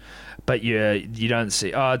missus, but you don't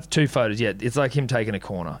see... Oh, 2 photos, yeah. It's like him taking a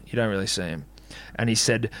corner. You don't really see him. And he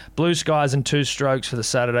said, blue skies and 2 strokes for the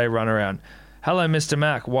Saturday run around. Hello, Mr.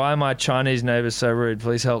 Mac. Why are my Chinese neighbours so rude?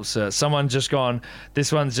 Please help, sir. Someone's just gone...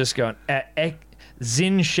 This one's just gone...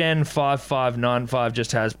 Zinshen5595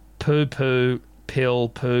 just has poo-poo... pill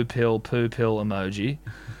emoji.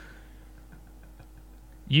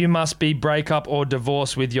 You must be break up or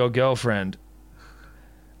divorce with your girlfriend.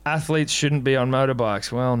 Athletes shouldn't be on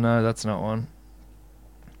motorbikes. Well, no, that's not one.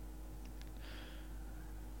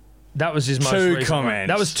 That was his most Two recent comments. one.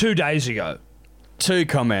 That was 2 days ago. 2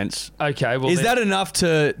 comments. Okay, well, Is that enough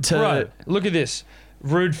to... Bro, look at this.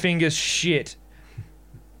 Rude fingers shit.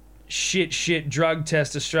 Shit, drug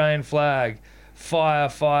test, Australian flag.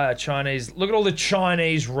 Fire, Chinese. Look at all the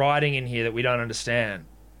Chinese writing in here that we don't understand.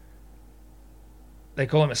 They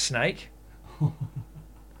call him a snake?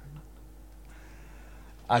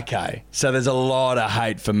 Okay, so there's a lot of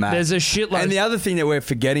hate for Mac. There's a shitload. And the other thing that we're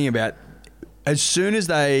forgetting about, as soon as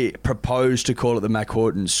they proposed to call it the Mac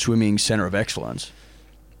Horton Swimming Centre of Excellence,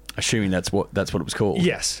 assuming that's what it was called.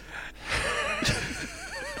 Yes.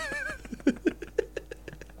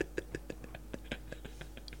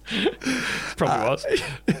 Probably was.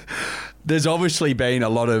 There's obviously been a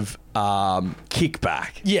lot of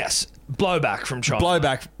kickback. Yes. Blowback from China.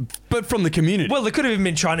 Blowback, but from the community. Well, there could have even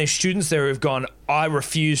been Chinese students there who've gone, I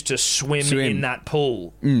refuse to swim in that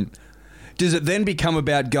pool. Does it then become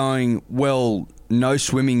about going, well, no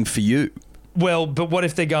swimming for you? Well, but what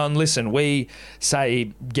if they're going, listen, we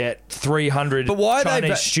say get 300 But why are they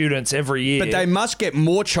Chinese students every year. But they must get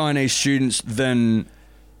more Chinese students than...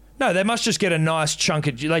 No, they must just get a nice chunk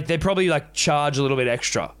of... Like, they probably, like, charge a little bit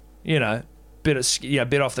extra, you know. Bit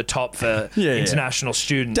off the top for international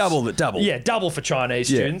students. Double. Yeah, double for Chinese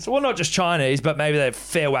students. Well, not just Chinese, but maybe they have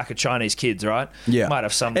fair whack of Chinese kids, right? Yeah. Might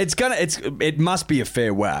have some. It must be a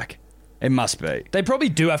fair whack. It must be. They probably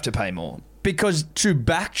do have to pay more. Because to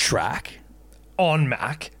backtrack... On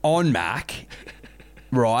Mac,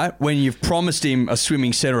 right, when you've promised him a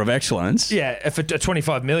swimming centre of excellence... Yeah, if a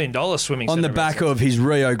 $25 million swimming centre on the of back excellence. of his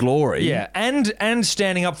Rio glory... Yeah, and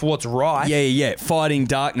standing up for what's right. Yeah, fighting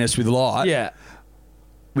darkness with light. Yeah.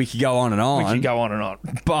 We could go on and on. We could go on and on.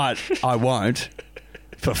 But I won't,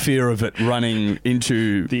 for fear of it running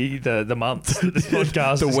into... The month that this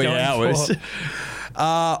podcast the is wee going hours. for.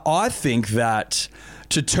 I think that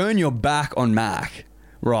to turn your back on Mac,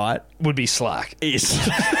 right... Would be slack. Is...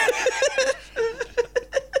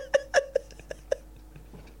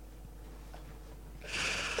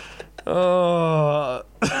 Oh.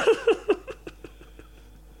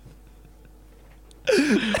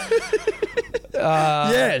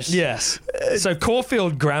 Yes. So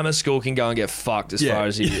Caulfield Grammar School can go and get fucked as far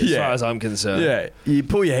as I'm concerned. Yeah, you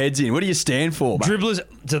pull your heads in. What do you stand for, mate? Dribblers,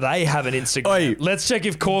 do they have an Instagram? Oi. Let's check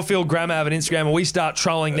if Caulfield Grammar have an Instagram and we start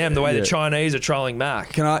trolling them the way the Chinese are trolling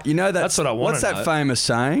Mac. That's what I want What's to that know. famous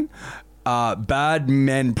saying? Bad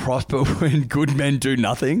men prosper when good men do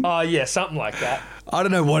nothing. Oh, yeah, something like that. I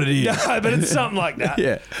don't know what it is. No, but it's something like that.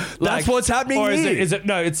 Yeah, that's what's happening or here. Is it?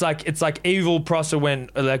 No, it's like evil prosper when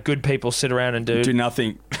good people sit around and do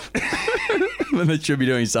nothing when they should be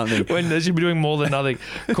doing something. When they should be doing more than nothing.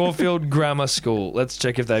 Caulfield Grammar School. Let's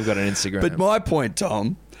check if they've got an Instagram. But my point,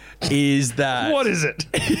 Tom, is that what is it?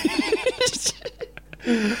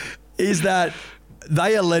 is that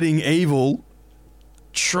they are letting evil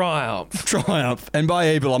triumph. And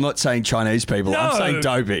by evil, I'm not saying Chinese people. No. I'm saying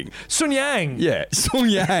doping. Sun Yang. Yeah, Sun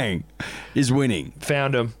Yang is winning.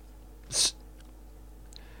 Found him.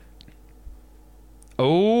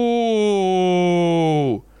 Oh.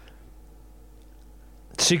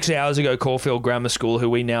 6 hours ago, Caulfield Grammar School, who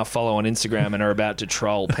we now follow on Instagram and are about to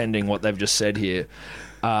troll pending what they've just said here,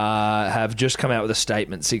 have just come out with a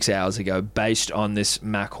statement 6 hours ago based on this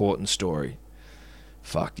Mac Horton story.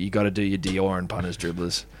 Fuck, you got to do your Dior and punters,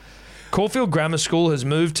 dribblers. Caulfield Grammar School has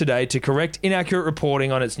moved today to correct inaccurate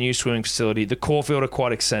reporting on its new swimming facility, the Caulfield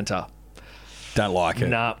Aquatic Centre. Don't like it.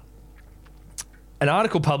 Nah. An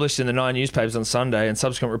article published in the 9 newspapers on Sunday and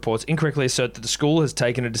subsequent reports incorrectly assert that the school has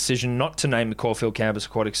taken a decision not to name the Caulfield Campus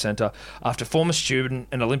Aquatic Centre after former student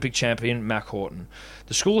and Olympic champion Mac Horton.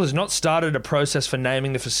 The school has not started a process for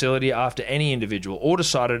naming the facility after any individual or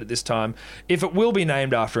decided at this time if it will be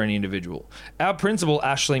named after any individual. Our principal,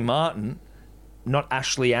 Ashley Martin, not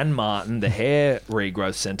Ashley and Martin, the hair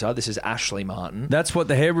regrowth centre. This is Ashley Martin. That's what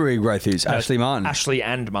the hair regrowth is, Ashley Martin. Ashley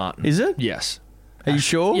and Martin. Is it? Yes. Are you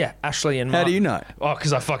sure? Yeah, Ashley and How Martin. do you know? Oh,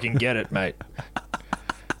 because I fucking get it, mate.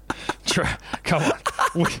 Come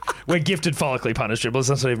on. We're gifted follically punters, dribblers.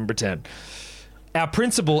 Let's not even pretend. Our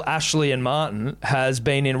principal, Ashley and Martin, has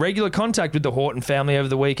been in regular contact with the Horton family over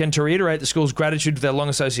the weekend to reiterate the school's gratitude for their long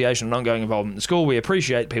association and ongoing involvement in the school. We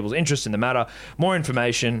appreciate people's interest in the matter. More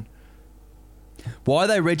information. Why are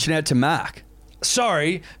they reaching out to Mac?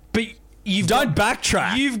 Sorry, but Don't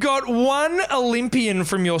backtrack. You've got one Olympian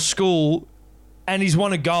from your school and he's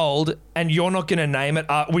won a gold and you're not going to name it.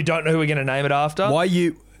 We don't know who we're going to name it after. Why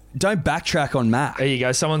you... Don't backtrack on Mac. There you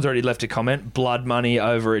go. Someone's already left a comment. Blood money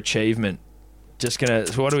over achievement. Just going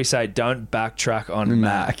to... What do we say? Don't backtrack on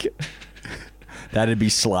Mac. That'd be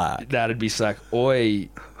slack. That'd be slack. Oi,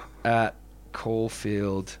 at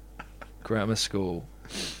Caulfield Grammar School.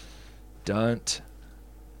 Don't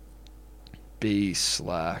be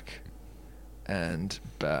slack and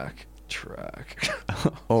backtrack.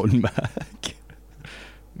 On Mac.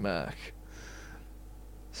 Mac.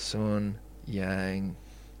 Sun Yang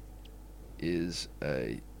is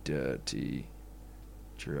a dirty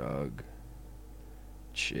drug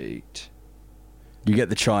cheat. You get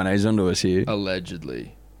the Chinese onto us here.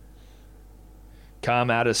 Allegedly. Come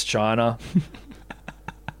at us, China.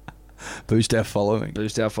 Boost our following.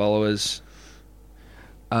 Boost our followers.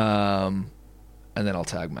 And then I'll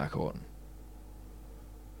tag Mac Horton.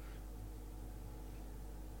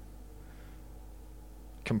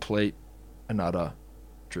 Complete and utter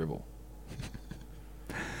dribble.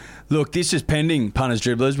 Look, this is pending, punters,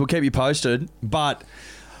 dribblers. We'll keep you posted. But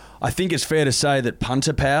I think it's fair to say that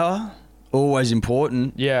punter power, always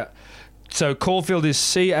important. Yeah. So Caulfield is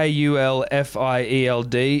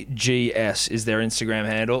CaulfieldGS is their Instagram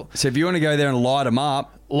handle. So if you want to go there and light them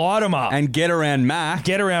up. Light them up. And get around Mac.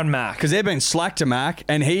 Get around Mac. Because they've been slack to Mac,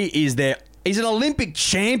 and he is their... He's an Olympic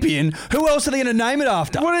champion. Who else are they going to name it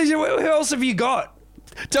after? Who else have you got?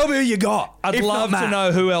 Tell me who you got. I'd love to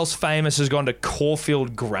know who else famous has gone to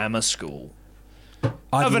Caulfield Grammar School.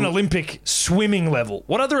 Of an Olympic swimming level.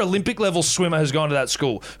 What other Olympic level swimmer has gone to that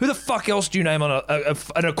school? Who the fuck else do you name on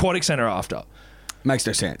an aquatic centre after? Makes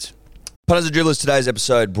no sense. Punters and Dribblers, today's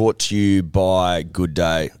episode brought to you by Good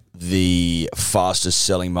Day, the fastest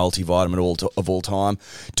selling multivitamin of all time.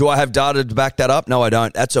 Do I have data to back that up? No, I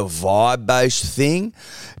don't. That's a vibe-based thing.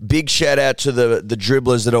 Big shout out to the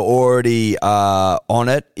dribblers that are already on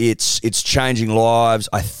it. It's changing lives.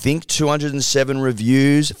 I think 207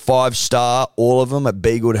 reviews, 5-star, all of them at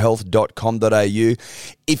begoodhealth.com.au.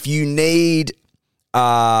 If you need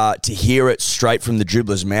to hear it straight from the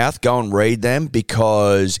dribbler's mouth, go and read them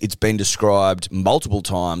because it's been described multiple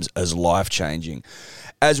times as life-changing.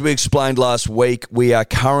 As we explained last week, we are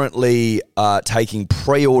currently taking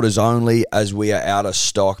pre-orders only as we are out of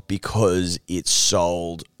stock because it's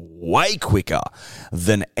sold way quicker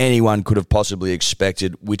than anyone could have possibly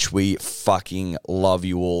expected, which we fucking love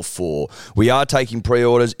you all for. We are taking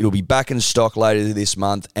pre-orders. It'll be back in stock later this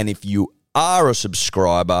month, and if you are a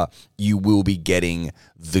subscriber, you will be getting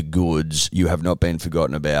the goods. You have not been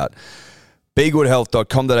forgotten about.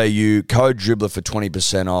 BeGoodHealth.com.au, code Dribbler for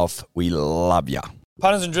 20% off. We love ya.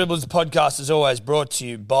 Punters and Dribblers, the podcast is always brought to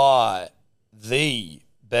you by the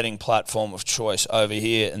betting platform of choice over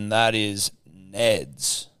here, and that is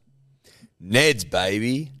Neds. Neds,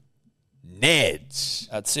 baby. Neds.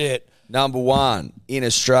 That's it. Number one in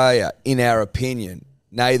Australia, in our opinion.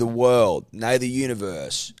 Nay the world, nay the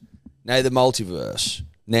universe, nay the multiverse.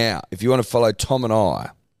 Now, if you want to follow Tom and I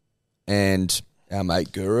and our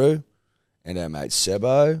mate Guru and our mate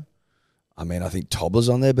Sebo, I mean, I think Toddler's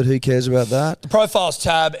on there, but who cares about that? The Profiles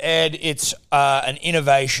tab, Ed, it's an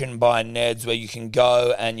innovation by Neds where you can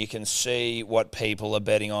go and you can see what people are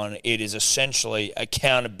betting on. It is essentially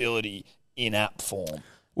accountability in app form.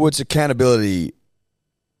 Well, it's accountability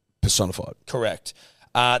personified. Correct.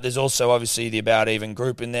 There's also obviously the About Even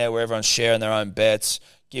group in there where everyone's sharing their own bets,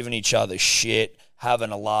 giving each other shit, having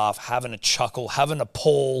a laugh, having a chuckle, having a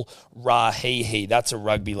Paul Rahihi. That's a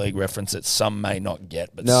rugby league reference that some may not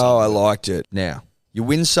get. But no, I liked it. Now, you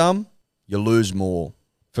win some, you lose more.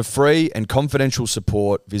 For free and confidential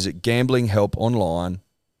support, visit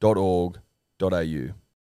gamblinghelponline.org.au.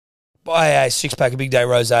 Buy a 6-pack of Big Day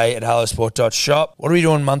Rosé at hellosport.shop. What are we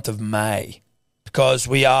doing month of May? Because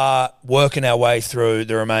we are working our way through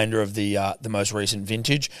the remainder of the most recent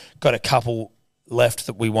vintage. Got a couple left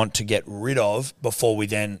that we want to get rid of before we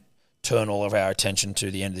then turn all of our attention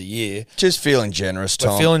to the end of the year. Just feeling generous,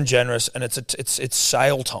 Tom. We're feeling generous, and it's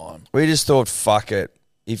sale time. We just thought, fuck it.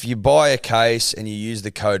 If you buy a case and you use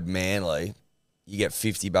the code MANLY, you get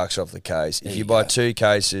 $50 off the case. If you buy 2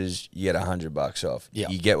 cases, you get $100 off. Yep.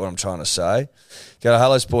 You get what I'm trying to say? Go to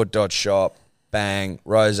hellosport.shop. Bang,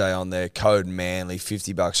 rosé on there, code MANLY,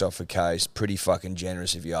 $50 off a case. Pretty fucking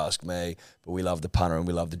generous if you ask me. But we love the punter and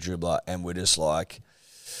we love the dribbler, and we're just like,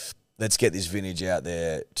 let's get this vintage out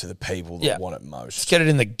there to the people that want it most. Let's get it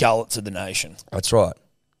in the gullets of the nation. That's right.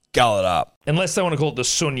 Gull it up. Unless they want to call it the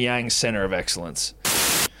Sun Yang Centre of Excellence.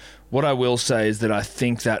 What I will say is that I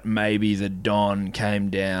think that maybe the Don came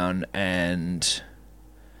down and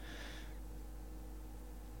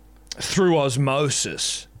through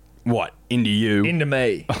osmosis... What? Into you? Into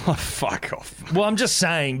me. Oh, fuck off. Well, I'm just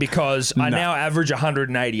saying because I now average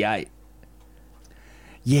 188.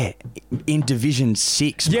 Yeah, in Division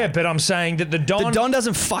 6. Yeah, mate. but I'm saying that the Don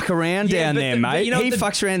doesn't fuck around Yeah, down but there, the- but mate. you know He the-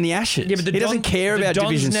 fucks around the Ashes. Yeah, but he doesn't care about the Don's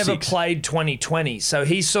Division never 6. played 2020, so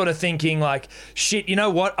he's sort of thinking like, shit, you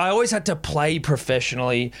know what? I always had to play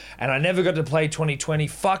professionally, and I never got to play 2020.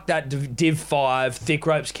 Fuck that Div 5, Thick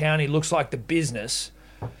Ropes County looks like the business.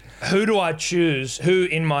 Who do I choose? Who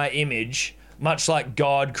in my image, much like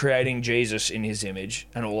God creating Jesus in his image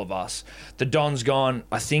and all of us, the Don's gone,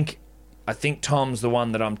 I think Tom's the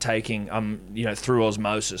one that I'm taking. Through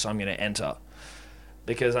osmosis, I'm going to enter.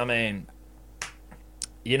 Because, I mean,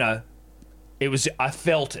 I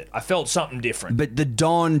felt it. I felt something different. But the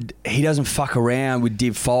Don, he doesn't fuck around with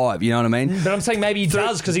Div 5, you know what I mean? But I'm saying maybe he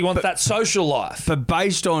does because he wants that social life. But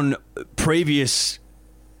based on previous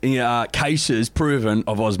cases proven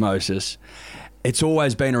of osmosis, it's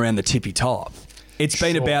always been around the tippy top. It's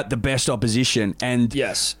been about the best opposition, and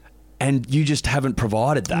Yes. and you just haven't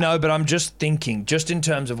provided that. No, but I'm just thinking, just in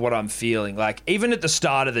terms of what I'm feeling, like even at the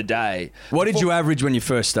start of the day. What did you average when you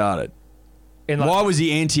first started? Why was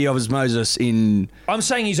he anti-osmosis in... I'm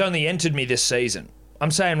saying he's only entered me this season. I'm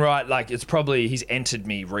saying, right, like it's probably he's entered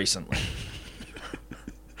me recently.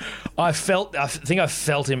 I think I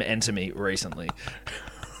felt him enter me recently.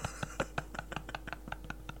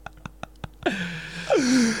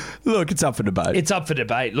 Look, it's up for debate. It's up for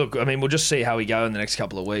debate. Look, I mean, we'll just see how we go in the next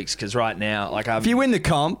couple of weeks because right now, like, if you win the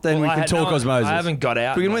comp, then we can talk osmosis. I haven't got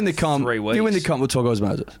out. If we can win the comp, 3 weeks. if you win the comp, we'll talk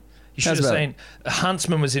osmosis. You should have seen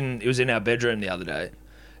Huntsman was in our bedroom the other day,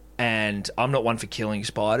 and I'm not one for killing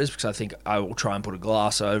spiders because I think I will try and put a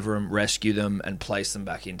glass over them, rescue them, and place them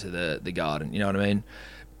back into the garden. You know what I mean?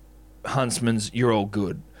 Huntsman's, you're all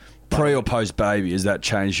good. Pre or post baby, has that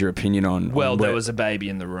changed your opinion on? Well, on there was a baby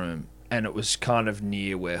in the room, and it was kind of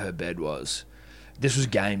near where her bed was. This was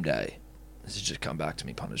game day. This has just come back to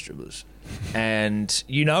me, punters, dribblers. And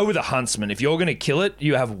you know, with a Huntsman, if you're going to kill it,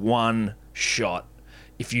 you have one shot.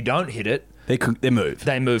 If you don't hit it, they move.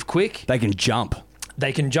 They move quick. They can jump.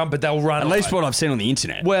 They can jump, but they'll run. At least what I've seen on the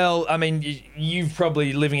internet. Well, I mean, you've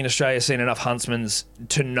probably, living in Australia, seen enough huntsmans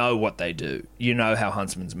to know what they do. You know how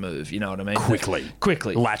huntsmans move. You know what I mean?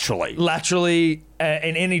 Quickly. Laterally,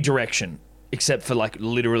 in any direction, except for like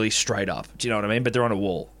literally straight up. Do you know what I mean? But they're on a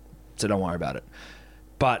wall, so don't worry about it.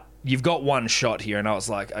 But you've got one shot here, and I was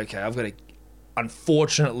like, okay, I've got to...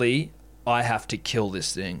 Unfortunately, I have to kill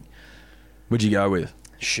this thing. What'd you go with?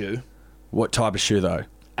 Shoe. What type of shoe, though?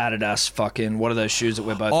 Adidas fucking... What are those shoes that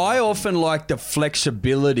we're both... I often like the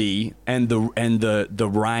flexibility and the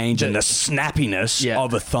range and the snappiness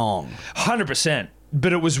of a thong. 100%.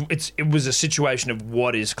 But it was a situation of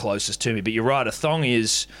what is closest to me. But you're right, a thong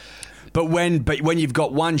is... But when you've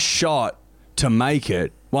got one shot to make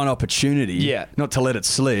it, one opportunity, not to let it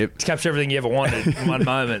slip... To capture everything you ever wanted in one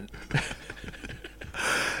moment.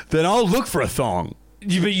 Then I'll look for a thong.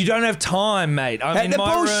 But you don't have time, mate. I'm in the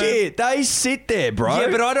my bullshit. room. They sit there, bro. Yeah,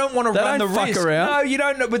 but I don't want to run the fuck risk. Around. No, you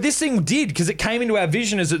don't know. But this thing did because it came into our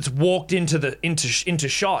vision as it's walked into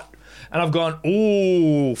shot, and I've gone,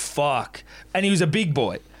 ooh, fuck. And he was a big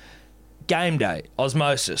boy. Game day,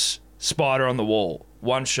 osmosis, spider on the wall,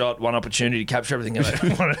 one shot, one opportunity to capture everything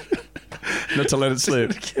I wanted. Not to let it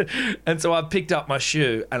slip. And so I picked up my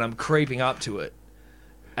shoe and I'm creeping up to it.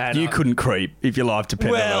 And you couldn't creep if your life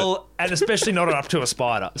depended on it. Well, and especially not up to a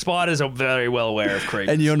spider. Spiders are very well aware of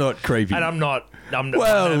creeping. And you're not creepy. And I'm not.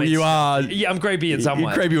 Well, you are. Yeah, I'm creepy in some way.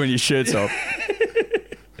 You're creepy when your shirt's off.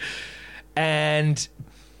 And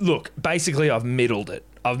look, basically I've middled it.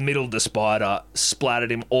 I've middled the spider,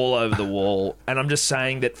 splattered him all over the wall. And I'm just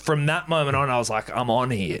saying that from that moment on, I was like, I'm on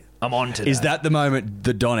here. I'm on to that. Is that the moment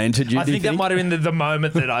the Don entered you? I think that might have been the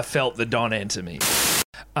moment that I felt the Don enter me.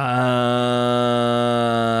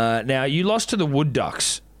 Now, you lost to the Wood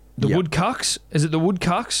Ducks. The Woodcucks? Is it the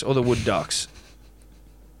Woodcucks or the Wood Ducks?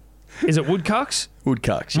 Is it Woodcucks?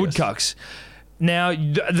 Woodcucks, yes. Woodcucks. Now,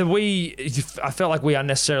 I felt like we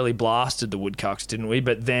unnecessarily blasted the Woodcucks, didn't we?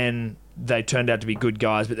 But then they turned out to be good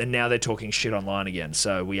guys, but then now they're talking shit online again.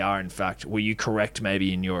 So we are, in fact, were you correct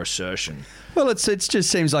maybe in your assertion? Well, it just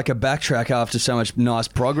seems like a backtrack after so much nice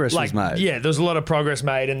progress was made. Yeah, there was a lot of progress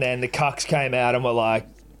made, and then the Cucks came out and were like,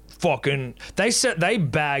 fucking... They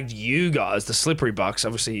bagged you guys, the Slippery Bucks,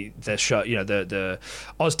 obviously the show, the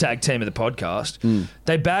Oztag team of the podcast.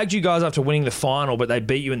 They bagged you guys after winning the final, but they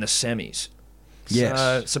beat you in the semis. Yes.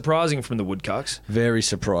 So, surprising from the Woodcucks. Very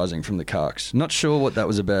surprising from the Cucks. Not sure what that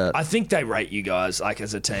was about. I think they rate you guys like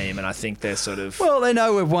as a team, and I think they're sort of... Well, they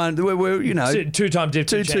know we've won. We're two-time Div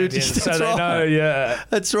 2 champions, so they know, yeah.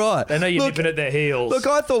 That's right. They know you're nipping at their heels. Look,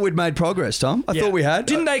 I thought we'd made progress, Tom. I thought we had.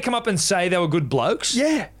 Didn't they come up and say they were good blokes?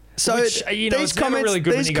 Yeah. So Which, these comments, really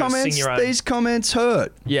good when you go sing your own. These comments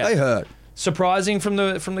hurt. Yeah. They hurt. Surprising from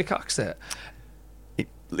the Cucks there.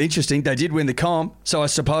 Interesting. They did win the comp, so I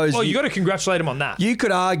suppose... Well, you got to congratulate them on that. You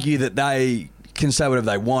could argue that they can say whatever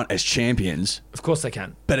they want as champions. Of course they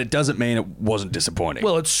can. But it doesn't mean it wasn't disappointing.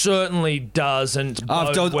 Well, it certainly doesn't.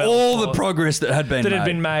 After all the progress that had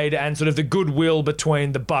been made. And sort of the goodwill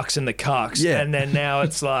between the Bucks and the Cucks. Yeah. And then now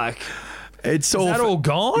it's like... Is that all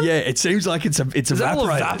gone? Yeah, it seems like it's Is that all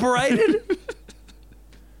evaporated?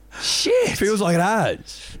 Shit. Feels like it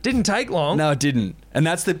has. Didn't take long. No, it didn't. And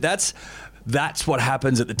that's what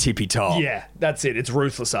happens at the tippy top. Yeah, that's it. It's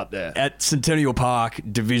ruthless up there. At Centennial Park,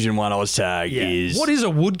 Division 1 Oztag is... What is a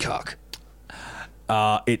woodcock?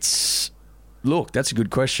 Look, that's a good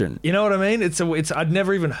question. You know what I mean? It's I'd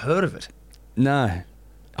never even heard of it. No.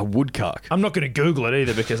 A woodcock. I'm not going to Google it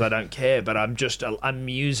either because I don't care, but I'm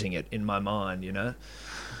using it in my mind, you know?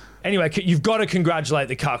 Anyway, you've got to congratulate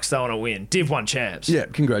the Cucks though on a win. Div 1 champs. Yeah,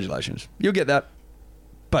 congratulations. You'll get that.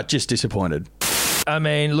 But just disappointed. I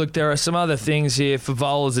mean, look, there are some other things here.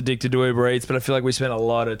 Favola's addicted to Uber Eats, but I feel like we spent a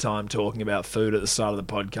lot of time talking about food at the start of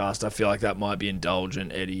the podcast. I feel like that might be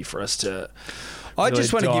indulgent, Eddie, for us to... I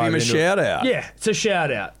just want to give him a shout out. Yeah, it's a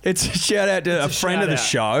shout out. It's a shout out to a friend of the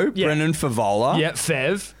show, Brendan Favola. Yeah,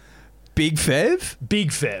 Fev. Big Fev.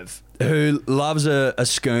 Big Fev. Who loves a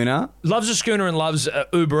schooner. Loves a schooner and loves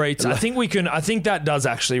Uber Eats. I think that does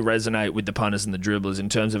actually resonate with the punters and the dribblers in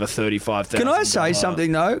terms of a $35,000. Can I say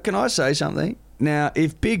something, though? Can I say something? Now,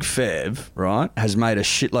 if Big Fev, right, has made a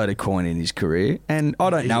shitload of coin in his career, and I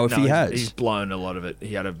don't know if he has. He's blown a lot of it.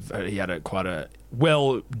 He had a quite a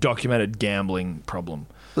well-documented gambling problem.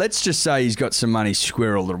 Let's just say he's got some money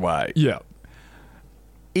squirreled away. Yeah.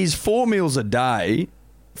 Is 4 meals a day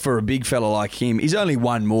for a big fella like him is only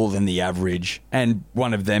one more than the average, and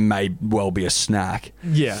one of them may well be a snack.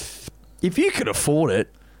 Yeah. If you could afford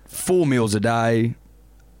it, 4 meals a day...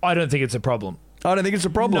 I don't think it's a problem. I don't think it's a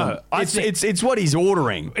problem. No, it's what he's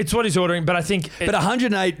ordering. It's what he's ordering, but I think... But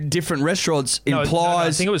 108 different restaurants implies... No, I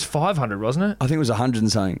think it was 500, wasn't it? I think it was 100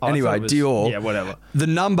 and something. Anyway, Dior... Yeah, whatever. The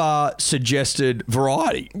number suggested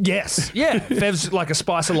variety. Yes. Yeah. Fev's like a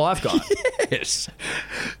spice of life guy. Yes.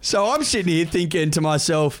 So I'm sitting here thinking to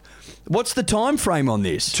myself, what's the time frame on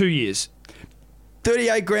this? 2 years.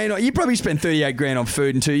 38 grand. You probably spent 38 grand on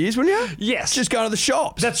food in 2 years, wouldn't you? Yes. Just going to the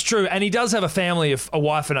shops. That's true. And he does have a family of a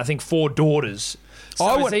wife and I think 4 daughters.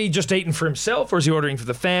 So is he just eating for himself or is he ordering for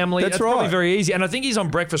the family? That's probably right. very easy. And I think he's on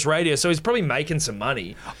breakfast radio, so he's probably making some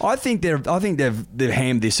money. I think they've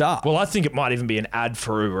hammed this up. Well, I think it might even be an ad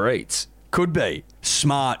for Uber Eats. Could be.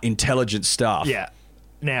 Smart, intelligent stuff. Yeah.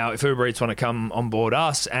 Now, if Uber Eats want to come on board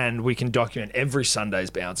us and we can document every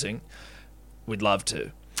Sunday's bouncing, we'd love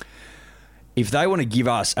to. If they want to give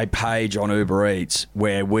us a page on Uber Eats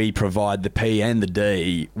where we provide the P and the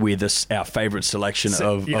D with our favourite selection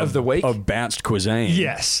of the week of bounced cuisine,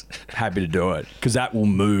 yes, happy to do it because that will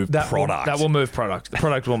move product. That will move product. The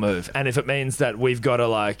product will move, and if it means that we've got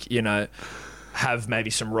to have maybe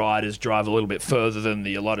some riders drive a little bit further than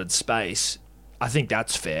the allotted space, I think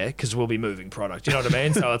that's fair because we'll be moving product. You know what I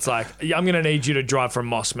mean? So it's like, I'm going to need you to drive from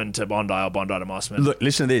Mossman to Bondi or Bondi to Mossman. Look,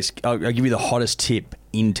 listen to this. I'll give you the hottest tip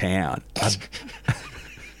in town.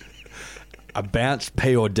 A bounced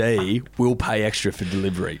P or D will pay extra for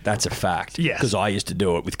delivery. That's a fact. Yes. Because I used to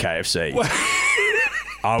do it with KFC.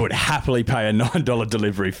 I would happily pay a $9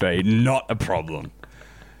 delivery fee. Not a problem.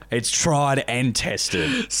 It's tried and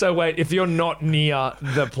tested. So wait, if you're not near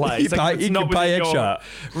the place, you can pay extra.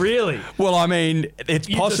 Really? Well, I mean, it's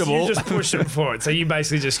possible. You just push them for it. So you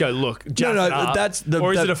basically just go, look, jack it up.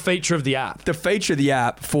 Or is it a feature of the app? The feature of the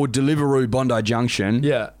app for Deliveroo Bondi Junction.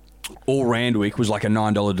 Yeah. All Randwick was like a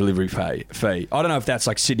 $9 delivery fee. I don't know if that's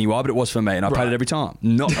like Sydney-wide, but it was for me, and I paid it every time.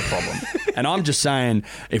 Not a problem. And I'm just saying,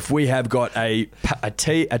 if we have got a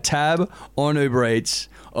tab on Uber Eats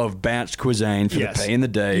of bounced cuisine for the P and the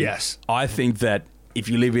D, yes, I think that if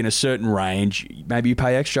you live in a certain range, maybe you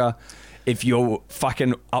pay extra if you're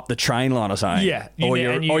fucking up the train line or something. Yeah. Or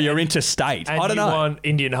you're interstate. I don't know. And you want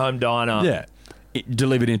Indian Home Diner. Yeah.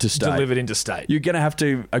 Delivered interstate. You're going to have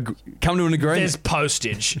to come to an agreement. There's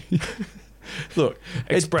postage. Look,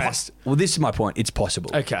 expressed. Well, this is my point. It's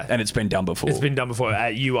possible. Okay. And it's been done before. It's been done before.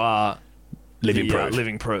 You are living proof.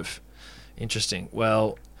 Living proof. Interesting.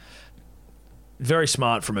 Well, very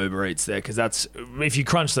smart from Uber Eats there because that's, if you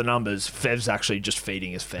crunch the numbers, Fev's actually just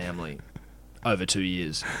feeding his family over 2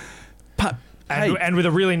 years. And with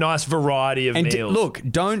a really nice variety of meals. Look,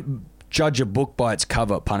 don't judge a book by its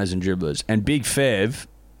cover, punters and dribblers. And Big Fev,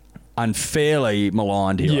 unfairly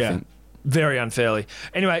maligned here, I think. Very unfairly.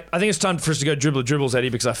 Anyway, I think it's time for us to go dribble dribbles, Eddie,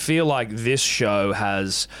 because I feel like this show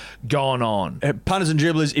has gone on. Punters and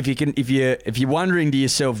dribblers, if you're wondering to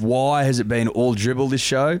yourself why has it been all dribble this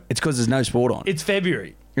show, it's because there's no sport on. It's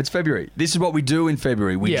February. It's February. This is what we do in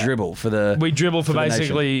February. We dribble for the. We dribble for the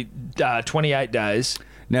basically 28 days.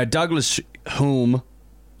 Now Douglas Hulme,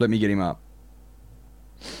 let me get him up.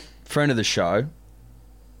 Friend of the show.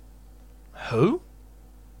 Who?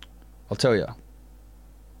 I'll tell you.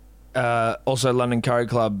 Also, London Curry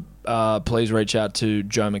Club, please reach out to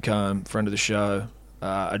Joe McComb, friend of the show,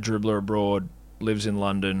 a dribbler abroad, lives in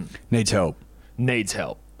London. Needs help. Needs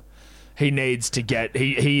help. He needs to get...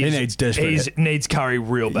 He needs desperate. He needs curry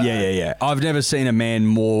real bad. Yeah. I've never seen a man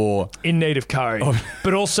more... in need of curry. Oh.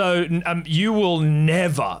 But also, you will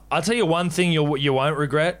never... I'll tell you one thing you won't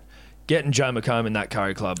regret. Getting Joe McComb in that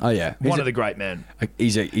curry club. Oh, yeah. One of the great men.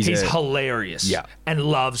 He's hilarious. Yeah. And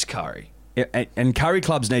loves curry. And curry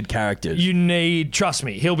clubs need characters. You need, trust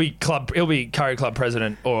me, he'll be curry club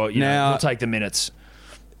president, or we'll take the minutes.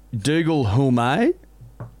 Dougal Hulme.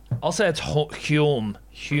 I'll say it's Hulme.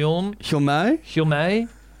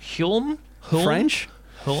 French.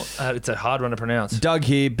 It's a hard one to pronounce. Doug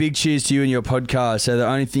here. Big cheers to you and your podcast. So the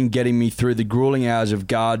only thing getting me through the grueling hours of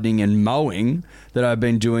gardening and mowing that I've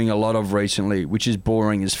been doing a lot of recently, which is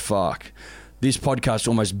boring as fuck. This podcast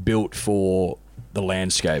almost built for the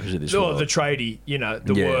landscapers of this world. The tradie,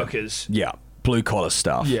 workers. Yeah, blue collar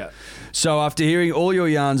stuff. Yeah. So after hearing all your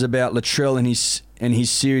yarns about Latrell and his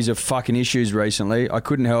series of fucking issues recently, I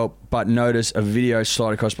couldn't help but notice a video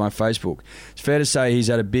slide across my Facebook. It's fair to say he's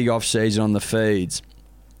had a big off season on the feeds.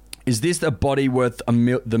 Is this the body worth the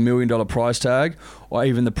 $1 million price tag, or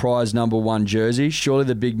even the prize #1 jersey? Surely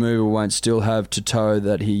the big mover won't still have the toe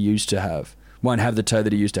that he used to have. Won't have the toe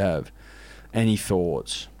that he used to have. Any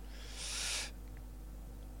thoughts?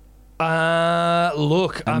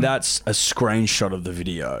 Look, and that's a screenshot of the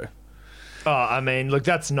video. Look,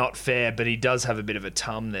 that's not fair, but he does have a bit of a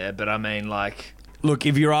tum there. But look,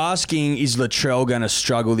 if you're asking, is Latrell going to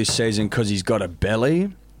struggle this season because he's got a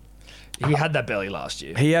belly? He had that belly last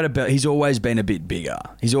year. He had a belly. He's always been a bit bigger.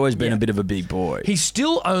 He's always been a bit of a big boy. He's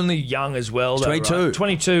still only young as well, though, 22. Right?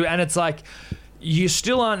 22, and it's like you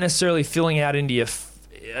still aren't necessarily filling out into your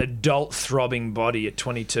adult throbbing body at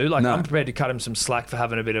 22. Like, No. I'm prepared to cut him some slack for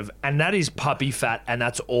having a bit of... And that is puppy fat, and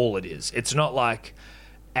that's all it is. It's not like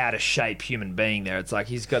out of shape human being there. It's like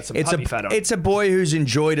he's got some puppy fat on. It's a boy who's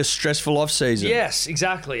enjoyed a stressful off-season. Yes,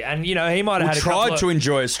 exactly. And, he might have had a couple tried to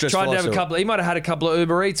enjoy a stressful off-season. He might have had a couple of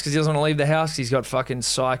Uber Eats because he doesn't want to leave the house. He's got fucking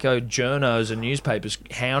psycho journos and newspapers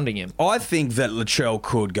hounding him. I think that Latrell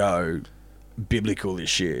could go biblical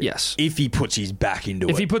this year. Yes. If he puts his back into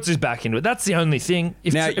it. If he puts his back into it. That's the only thing.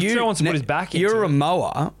 If Latrell wants to put his back into it. You're a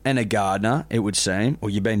mower and a gardener, it would seem,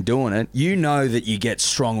 or you've been doing it. You know that you get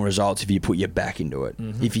strong results if you put your back into it.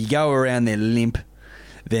 Mm-hmm. If you go around there limp,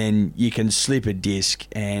 then you can slip a disc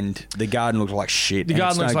and the garden looks like shit. The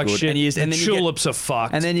garden looks like shit. And the tulips are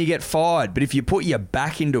fucked. And then you get fired. But if you put your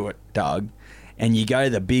back into it, Doug, and you go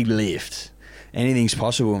the big lift, anything's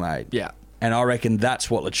possible, mate. Yeah. And I reckon that's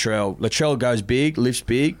what Latrell goes big, lifts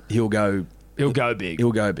big, he'll go big.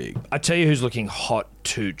 He'll go big. I tell you who's looking hot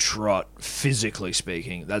to trot, physically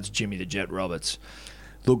speaking. That's Jimmy the Jet Roberts.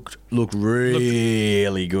 Looked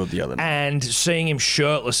really good the other night. And seeing him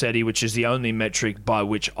shirtless, Eddie, which is the only metric by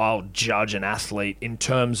which I'll judge an athlete in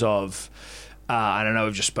terms of, I don't know,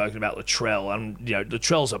 we've just spoken about Latrell.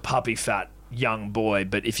 Latrell's a puppy fat young boy,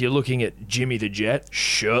 but if you're looking at Jimmy the Jet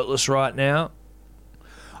shirtless right now,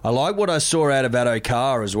 I like what I saw out of Addo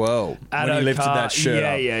Carr as well. When he lifted that shirt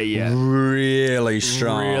up. Yeah. Really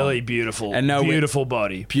strong. Really beautiful. And beautiful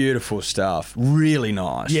body. Beautiful stuff. Really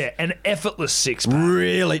nice. Yeah, an effortless six-pack.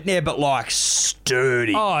 Really, but like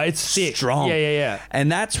sturdy. Oh, it's thick. Strong. Yeah.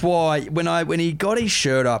 And that's why when he got his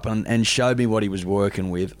shirt up and showed me what he was working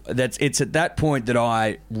with, it's at that point that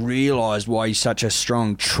I realised why he's such a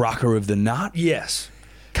strong trucker of the nut. Yes.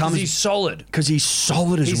 Because he's solid. Because he's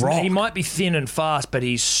solid as rock. He might be thin and fast, but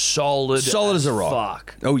he's solid as a rock.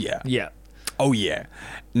 Fuck. Oh, yeah. Yeah. Oh, yeah.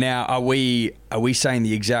 Now, are we saying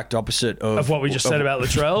the exact opposite of what we just said about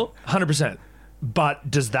Latrell? 100%. But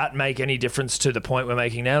does that make any difference to the point we're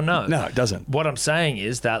making now? No. No, it doesn't. What I'm saying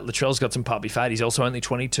is that Latrell's got some puppy fat. He's also only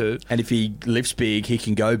 22. And if he lifts big, he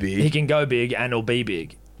can go big. He can go big and he'll be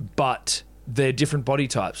big. But they're different body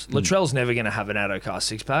types. Latrell's never going to have an Addo Carr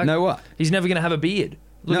six-pack. No what? He's never going to have a beard.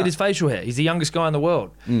 Look at his facial hair. He's the youngest guy in the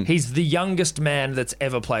world. He's the youngest man that's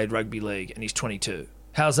ever played rugby league, and he's 22.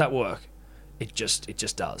 How's that work? It just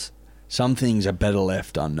does. Some things are better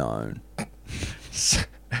left unknown.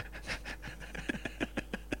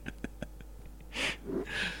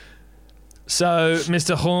 So,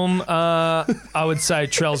 Mr. Hulm, I would say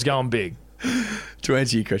Trell's going big. To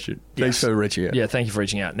answer your question, thanks for reaching out. Yeah, thank you for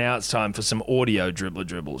reaching out. Now it's time for some audio dribbler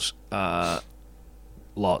dribbles.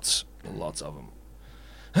 Lots of them.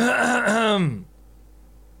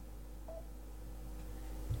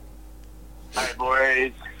 Hey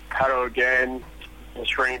boys, Paddle again.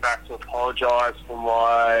 Just ringing back to apologise for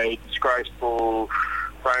my disgraceful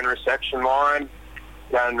phone reception line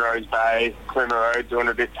down Rose Bay, Clemmer Road, doing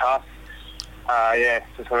a bit tough.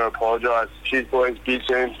 Just want to apologise. Cheers boys, be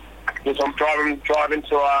soon. Yes, I'm driving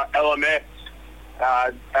to LMS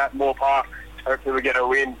at Moore Park. Hopefully we get a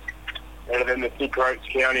win better than the thick Roads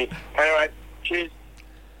County. Anyway, cheers.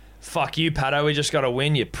 Fuck you, Pato. We just got a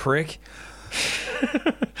win, you prick.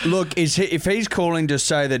 Look, if he's calling to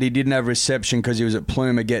say that he didn't have reception because he was at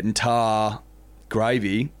Plumer getting tar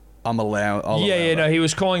gravy, I'll allow No, he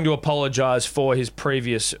was calling to apologise for his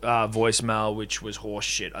previous voicemail, which was horse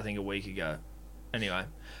shit, I think a week ago. Anyway,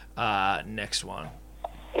 next one.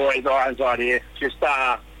 Boys, Ironside here. Just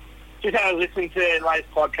had to listen to the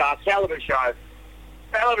latest podcast. Hell of a show.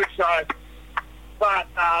 But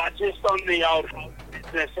just on the old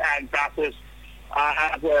business and Bathurst,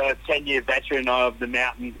 as a 10-year veteran of the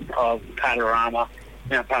mountain of Mount Panorama,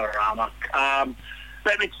 let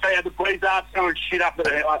me tell you, the boys are throwing shit up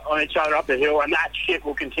on each other up the hill, and that shit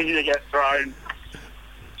will continue to get thrown.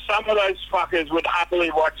 Some of those fuckers would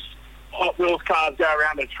happily watch Hot Wheels cars go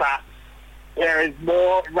around the track. There is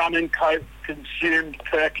more rum and coke consumed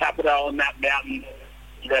per capita on that mountain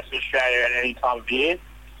in Western Australia at any time of year.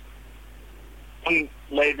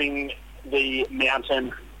 Leaving the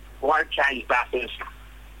mountain won't change Bathurst.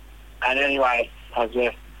 And anyway, as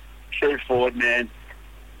a true Ford man,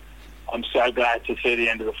 I'm so glad to see the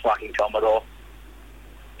end of the fucking Commodore.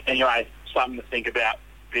 Anyway, something to think about.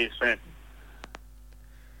 Be soon.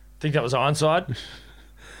 Think that was Ironside?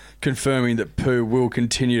 Confirming that poo will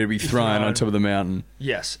continue to be thrown on top of the mountain.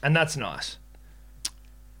 Yes, and that's nice.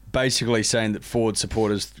 Basically saying that Ford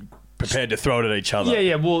supporters prepared to throw it at each other.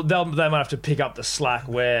 Yeah. Well, they might have to pick up the slack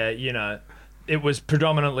where, it was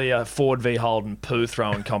predominantly a Ford v Holden poo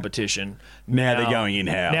throwing competition. Now they're going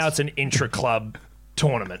in-house. Now it's an intra-club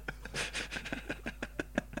tournament.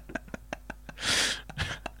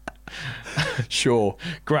 Sure.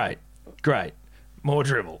 Great. More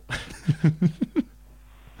dribble.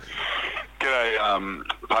 G'day,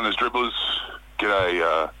 punters, dribblers.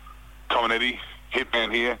 G'day, Tom and Eddie,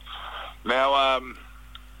 Hitman here. Now,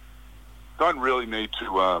 don't really need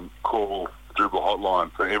to call the dribble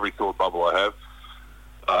hotline for every thought bubble I have.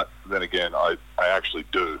 But then again, I actually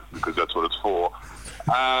do, because that's what it's for.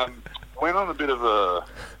 Went on a bit of a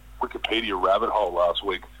Wikipedia rabbit hole last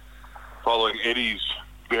week following Eddie's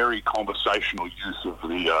very conversational use of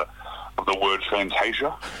the word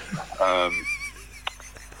fantasia.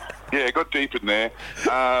 Got deep in there.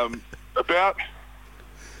 About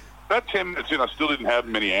 10 minutes in, I still didn't have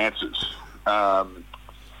many answers. And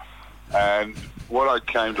what I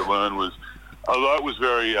came to learn was, although it was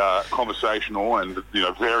very conversational and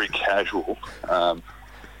very casual, the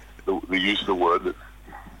use of the word that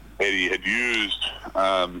Eddie had used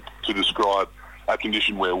to describe a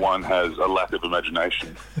condition where one has a lack of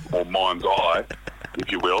imagination, or mind's eye,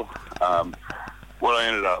 if you will. What I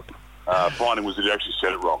ended up finding was that he actually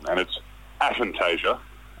said it wrong, and it's aphantasia.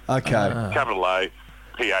 Okay. Capital A,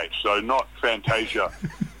 PH. So not Fantasia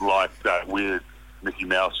like that weird Mickey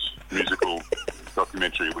Mouse musical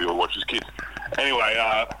documentary we all watch as kids. Anyway,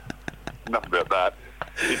 enough about that.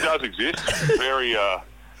 It does exist. Very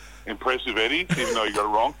impressive, Eddie, even though you got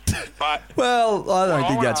it wrong. But well, I don't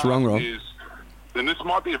think that's wrong. And this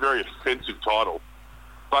might be a very offensive title,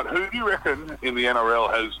 but who do you reckon in the NRL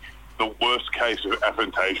has the worst case of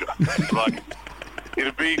aphantasia? Like,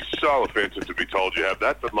 it'd be so offensive to be told you have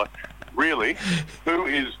that, but really, who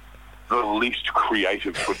is the least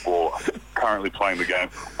creative footballer currently playing the game,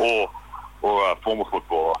 or a former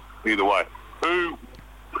footballer? Either way, who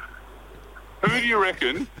do you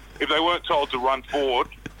reckon, if they weren't told to run forward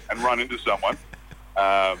and run into someone,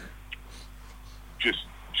 just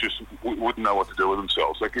wouldn't know what to do with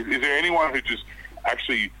themselves? Like, is there anyone who just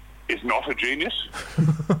actually is not a genius?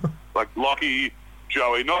 Like Lockie,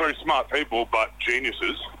 Joey, not very smart people, but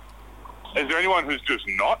geniuses. Is there anyone who's just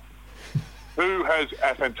not? Who has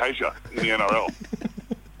aphantasia in the NRL?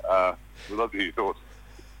 We'd love to hear your thoughts.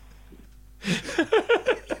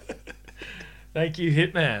 Thank you,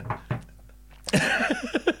 Hitman.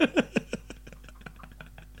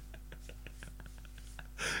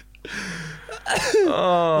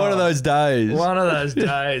 One of those days. One of those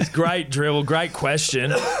days. Great dribble, great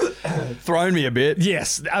question. Thrown me a bit.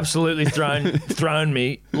 Yes, absolutely thrown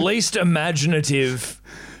me. Least imaginative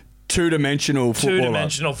two-dimensional footballer.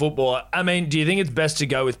 Two-dimensional footballer. I mean, do you think it's best to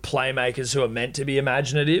go with playmakers who are meant to be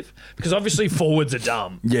imaginative? Because obviously forwards are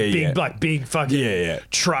dumb. Big fucking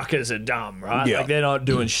truckers are dumb, right? Yeah. Like they're not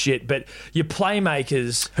doing shit. But your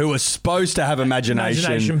playmakers who are supposed to have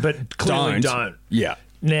imagination but clearly don't. Yeah.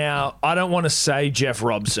 Now, I don't want to say Jeff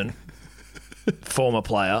Robson, former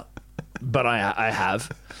player, but I have.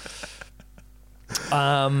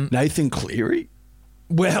 Nathan Cleary?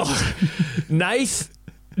 Well, Nath...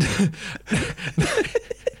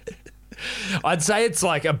 I'd say it's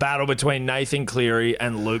like a battle between Nathan Cleary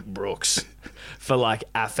and Luke Brooks for like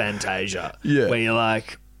aphantasia. Yeah. Where you're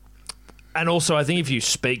like... And also, I think if you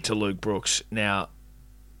speak to Luke Brooks, now,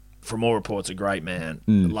 from all reports, a great man,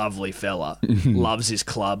 lovely fella, loves his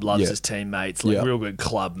club, loves his teammates, like real good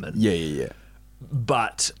clubman. Yeah.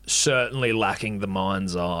 But certainly lacking the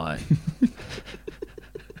mind's eye.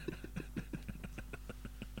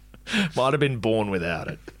 Might have been born without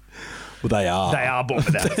it. Well, they are. They are born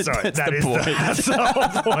without it. Sorry, That's the point. That's the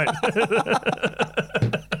whole point.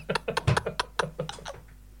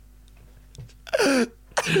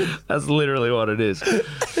 That's literally what it is.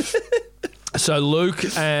 So Luke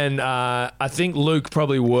and I think Luke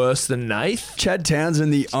probably worse than Nath. Chad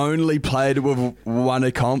Townsend, the only player to have won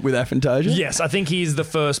a comp with aphantasia? Yes, I think he's the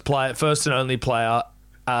first and only player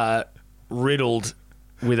riddled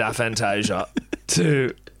with aphantasia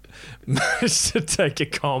to manage to take a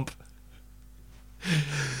comp.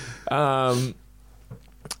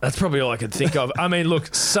 That's probably all I could think of. I mean,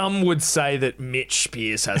 look, some would say that Mitch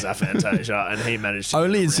Pearce has aphantasia and he managed to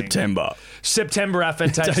Only in ring. September. September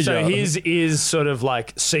aphantasia. So his is sort of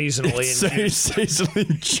like seasonally induced. Seasonally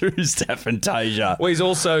induced aphantasia. Well, he's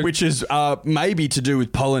also... Which is maybe to do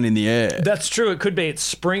with pollen in the air. That's true. It could be. It's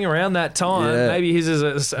spring around that time. Yeah. Maybe his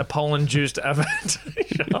is a pollen-induced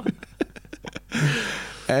aphantasia.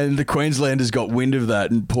 And the Queenslanders got wind of that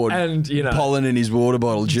and poured pollen in his water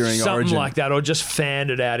bottle during something Origin. like that, or just fanned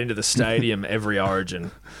it out into the stadium every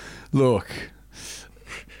Origin. Look,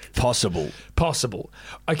 possible.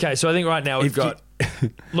 Okay, so I think right now we've got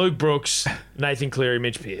Luke Brooks, Nathan Cleary,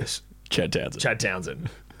 Mitch Pearce, Chad Townsend.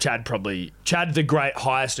 Chad the great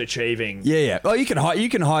highest achieving. Yeah. Oh, you can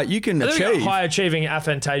achieve. High achieving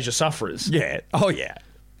aphantasia sufferers. Yeah. Oh yeah.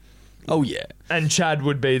 And Chad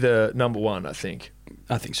would be the number one, I think.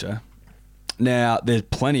 I think so. Now, there's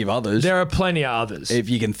plenty of others. There are plenty of others. If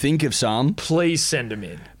you can think of some, please send them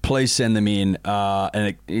in.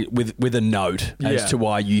 And with a note as to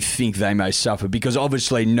why you think they may suffer, because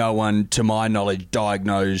obviously no one, to my knowledge,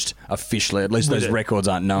 diagnosed officially. At least those records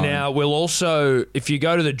aren't known. Now, we'll also, if you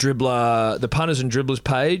go to the punters and dribblers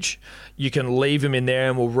page, you can leave them in there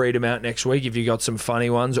and we'll read them out next week if you got some funny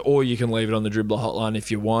ones, or you can leave it on the dribbler hotline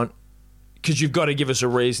if you want, because you've got to give us a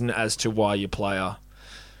reason as to why your player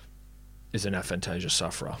is an aphantasia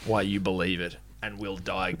sufferer, why you believe it, and we'll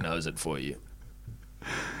diagnose it for you.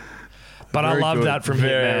 But I love that from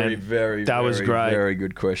Hitman. That was great. Very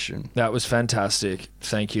good question. That was fantastic.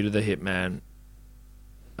 Thank you to the Hitman.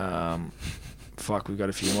 Fuck, we've got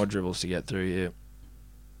a few more dribbles to get through here.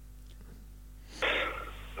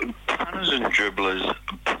 Punters and dribblers.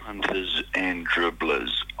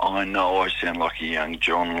 I know I sound like a young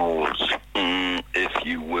John Laws, if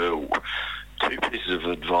you will. 2 pieces of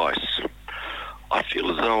advice. I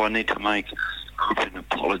feel as though I need to make an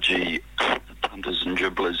apology to the punters and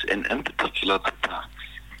dribblers, and in particular the Ducks,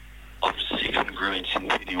 of 2nd grade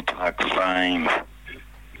Centennial Park fame.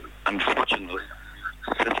 Unfortunately,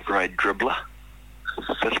 5th grade dribbler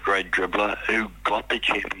who got the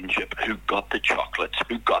championship, who got the chocolates,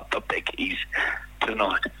 who got the bickies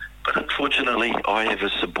tonight. But unfortunately, I have a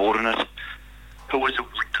subordinate who was a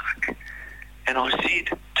wood duck. And I said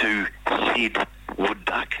to said wood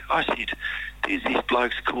duck, I said, there's these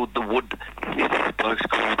blokes called the Wood, there's these blokes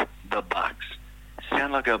called the Bucks.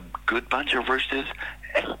 Sound like a good bunch of roosters?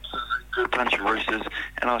 Good bunch of roosters.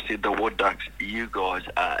 And I said, the Wood Ducks, you guys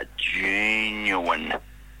are genuine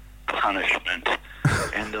punishment.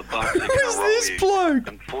 And the Bucks are going to roll you. Bloke?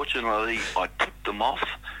 Unfortunately, I tipped them off,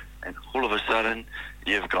 and all of a sudden,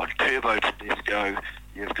 you've got Turbo Tedesco,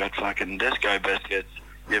 you've got fucking Disco Biscuits,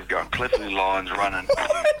 you've got Clifford Lyons running,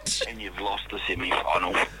 and you've lost the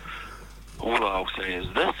semi-final. All I'll say is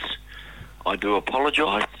this: I do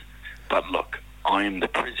apologise, but look, I am the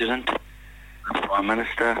President, the Prime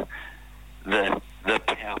Minister, the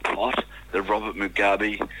power pot, the Robert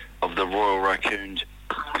Mugabe of the Royal Raccoons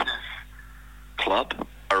Club.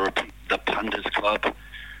 I repeat, the Punters Club.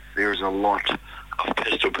 There is a lot of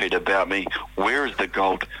Pistol Pete about me. Where is the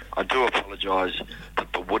gold? I do apologise,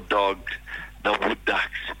 but the Wood Ducks have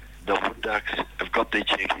got their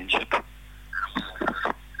championship.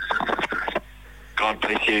 God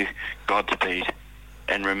bless you. Godspeed.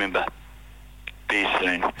 And remember, be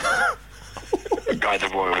soon. Go the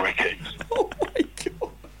Royal Records. Oh my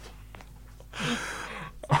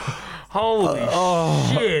God. Holy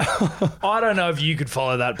shit. I don't know if you could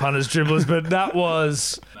follow that, punters, dribblers, but that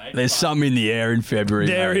was... There's something in the air in February.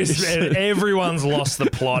 There mate. is. Everyone's lost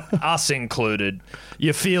the plot, us included.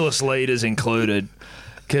 Your fearless leaders included.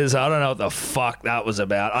 Because I don't know what the fuck that was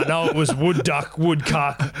about. I know it was wood duck,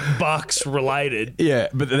 woodcock, bucks related. Yeah,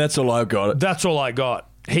 but that's all I got. That's all I got.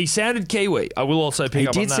 He sounded Kiwi. I will also pick up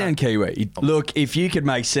on that. He did sound Kiwi. Look, if you could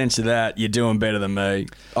make sense of that, you're doing better than me.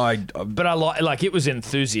 But I like it was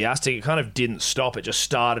enthusiastic. It kind of didn't stop. It just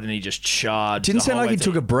started and he just charged. Didn't sound like he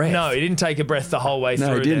took a breath. No, he didn't take a breath the whole way through.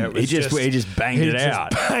 No, he didn't. There. It was He just banged it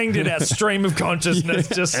out. Banged it out. Stream of consciousness.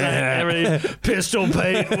 Just saying everything. Pistol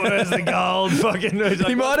Pete, where's the gold? Fucking.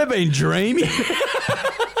 He might have been dreaming.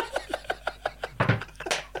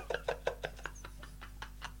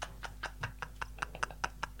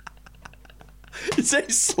 Is he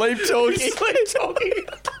sleep talking? Sleep talking.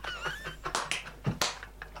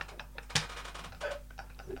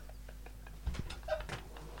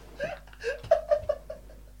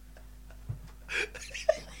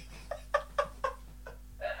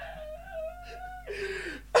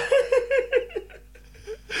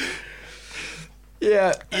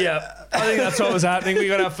 Yeah. Yeah, I think that's what was happening. We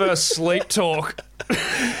got our first sleep talk.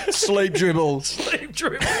 Sleep dribble. Sleep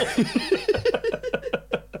dribble.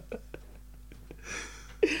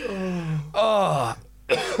 Oh,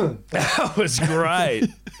 that was great.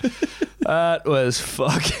 That was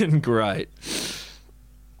fucking great.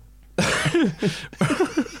 There's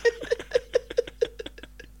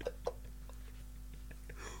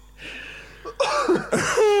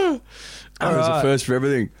a first for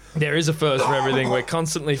everything. There is a first for everything. We're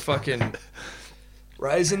constantly fucking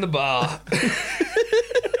raising the bar.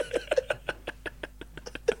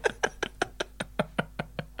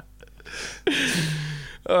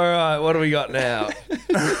 All right, what do we got now?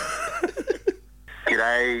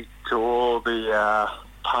 G'day to all the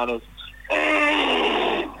punters.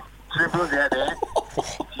 Dribblers out there.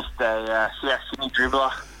 Just a South Sydney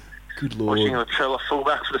dribbler. Good Watching Lord. a Trella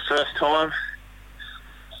fullback for the first time.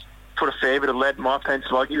 Put a fair bit of lead in my pants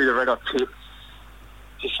like you with a red hot tip.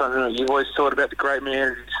 Just wondering what you always thought about the great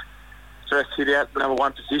man. First hit out, number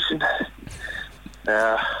one position.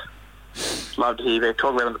 Love to hear you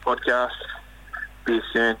talk about it on the podcast. Be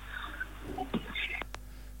soon.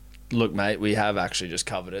 Look, mate, we have actually just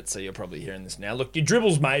covered it, so you're probably hearing this now. Look, your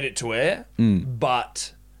dribbles made it to air,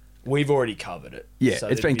 but we've already covered it. Yeah, so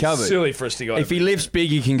it's been covered. Silly for us to go. If he lifts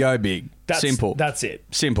big, he can go big. Simple. That's it.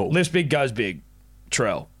 Simple. Lifts big, goes big.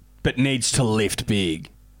 Trell But needs to lift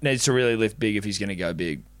big. needs to really lift big if he's going to go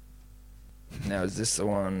big. Now, is this the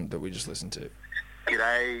one that we just listened to?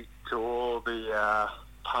 G'day to all the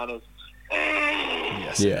punters.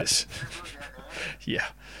 Yes, Yeah. it is. Yeah.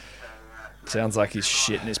 Sounds like he's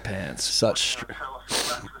shitting his pants. Such.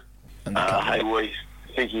 Hey, we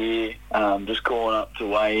think here, just calling up to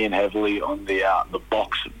weigh in heavily on the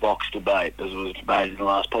box debate, as was debated in the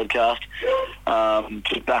last podcast.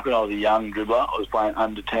 Just back when I was a young dribbler, I was playing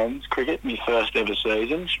under 10s cricket, my first ever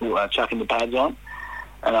season, chucking the pads on.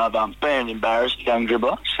 And I've been an embarrassed young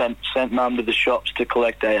dribbler, sent mum to the shops to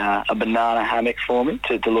collect a banana hammock for me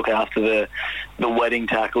to look after the wedding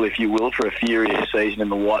tackle, if you will, for a furious season in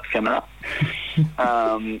the whites coming up.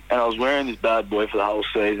 And I was wearing this bad boy for the whole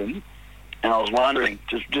season, and I was wondering,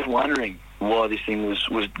 just wondering why this thing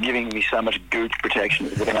was giving me so much gooch protection,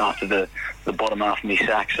 looking after the bottom half of my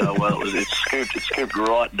sack so well. It scooped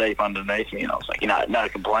right deep underneath me, and I was like, no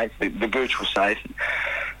complaints. The gooch was safe.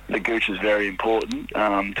 The gooch is very important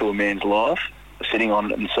to a man's life, sitting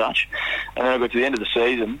on it and such. And then I got to the end of the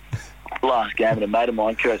season, last game, and a mate of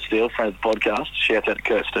mine, Kurt Steele, friend of the podcast, shouts out to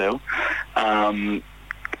Kurt Steele,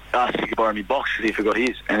 asked if he could borrow me box because he forgot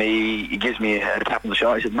his. And he gives me a tap on the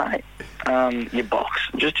shoulder. He said, mate, your box,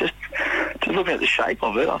 just looking at the shape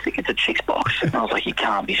of it, I think it's a chick's box. And I was like, you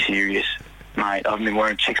can't be serious. Mate, I haven't been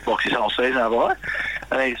wearing chick's box this whole season, have I?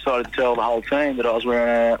 And then he decided to tell the whole team that I was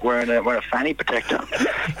wearing a fanny protector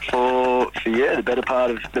for the better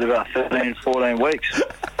part of about 13, 14 weeks.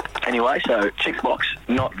 Anyway, so chick's box,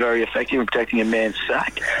 not very effective in protecting a man's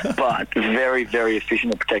sack, but very, very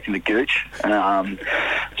efficient at protecting the gooch.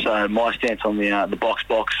 So my stance on the box,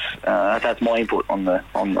 that's my input on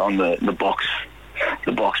the box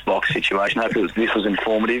situation. Hopefully this was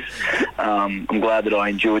informative. I'm glad that I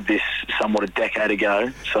enjoyed this somewhat a decade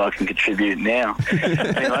ago, so I can contribute now.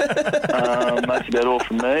 Anyway, that's about all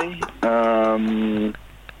from me.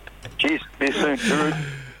 Cheers. See you soon. Guru.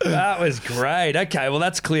 That was great. Okay, well,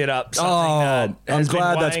 that's cleared up something Oh, that I'm has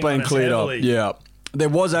glad been that's weighing been on us cleared up. heavily. Yeah. there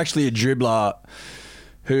was actually a dribbler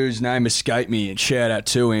whose name escaped me, and shout out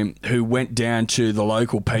to him, who went down to the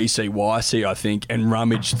local PCYC, I think, and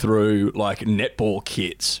rummaged through like netball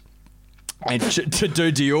kits and to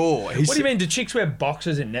do Dior. What do you mean? Do chicks wear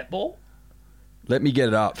boxers in netball? Let me get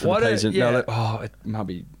it up for Why the don't- peasant. yeah. It might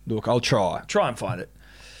be. Look, I'll try. Try and find it.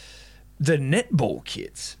 The netball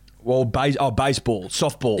kits. Well, baseball,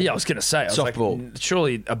 softball. Yeah, I was going to say. I was Softball. like,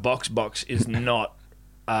 surely a box is not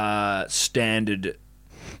standard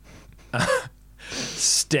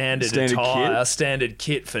Standard attire, kit? standard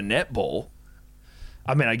kit for netball.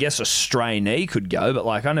 I mean, I guess a stray knee could go, but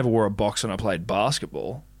like I never wore a box when I played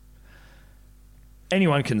basketball.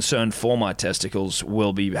 Anyone concerned for my testicles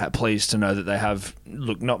will be pleased to know that they have,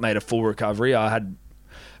 not made a full recovery. I had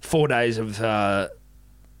 4 days of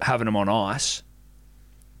having them on ice.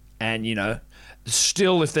 And,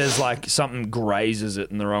 still if there's like something grazes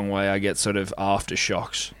it in the wrong way, I get sort of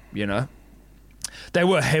aftershocks, They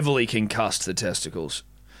were heavily concussed, the testicles.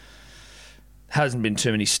 Hasn't been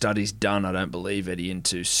too many studies done, I don't believe, Eddie,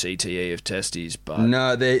 into CTE of testes, but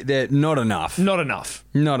No, they're not enough. not enough.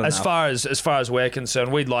 Not enough. As far as we're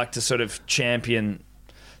concerned, we'd like to sort of champion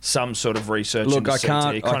some sort of research Look, into I CTE,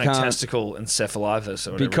 can't- chronic I can't- testicle encephalitis,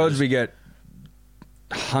 or whatever. Because it is. we get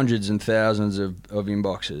hundreds and thousands of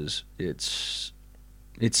inboxes, it's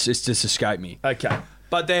just escaped me. Okay.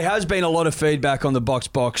 But there has been a lot of feedback on the box.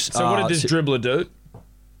 So what did this dribbler do?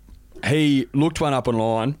 He looked one up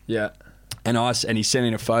online, Yeah. and he sent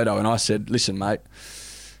in a photo, and I said, "Listen, mate,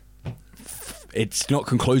 it's not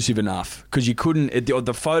conclusive enough because you couldn't.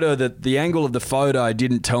 The photo, the angle of the photo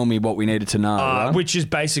didn't tell me what we needed to know. Right? Which is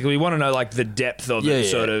basically, we want to know like the depth of it,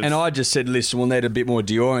 sort of. And I just said, listen, we'll need a bit more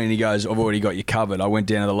Dior. And he goes, I've already got you covered. I went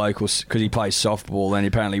down to the locals because he plays softball, and he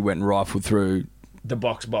apparently went and rifled through the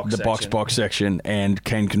box the section. box section and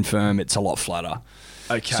can confirm it's a lot flatter.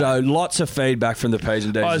 Okay. So lots of feedback from the P's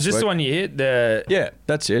and D's. is this week. the one you hit? Yeah,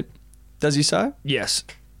 that's it. Does he say? Yes.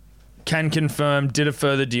 Can confirm, did a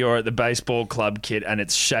further Dior at the baseball club kit, and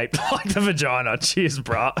it's shaped like the vagina. Cheers,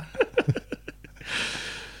 bruh.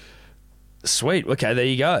 Sweet. Okay, there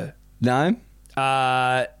you go. Name?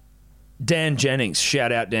 Dan Jennings.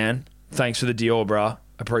 Shout out, Dan. Thanks for the Dior, bruh.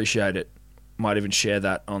 Appreciate it. Might even share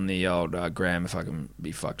that on the old gram if I can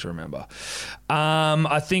be fucked to remember.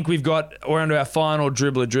 I think we're on to our final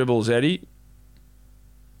dribbler dribbles, Eddie.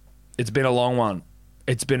 It's been a long one.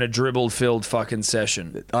 It's been a dribble-filled fucking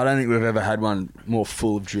session. I don't think we've ever had one more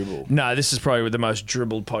full of dribble. No, this is probably the most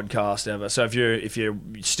dribbled podcast ever. So if you're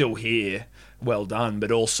still here, well done.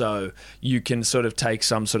 But also, you can sort of take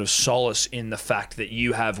some sort of solace in the fact that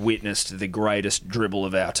you have witnessed the greatest dribble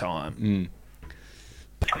of our time.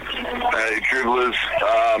 Hey, dribblers,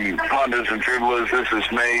 punters and dribblers, this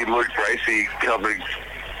is me, Luke Bracey, covering,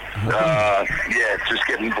 just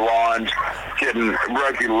getting blind, getting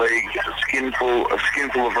rugby league, a skinful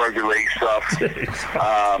of rugby league stuff.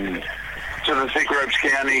 To the Thick Ropes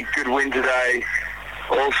County, good win today.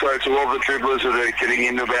 Also to all the dribblers that are getting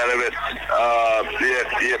into about it,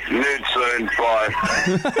 nude soon, bye.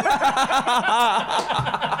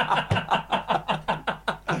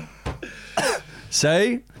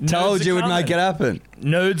 See? Told you we'd make it happen.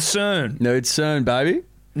 Nude soon. Nude soon, baby.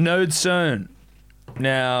 Nude soon.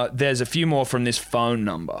 Now, there's a few more from this phone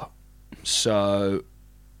number. So,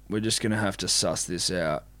 we're just going to have to suss this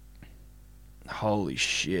out. Holy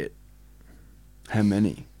shit. How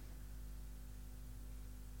many?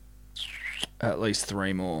 At least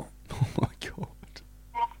 3 more. Oh, my God.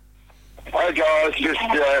 Hi guys, just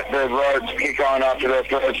the Roads kick on after their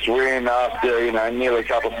first win after, nearly a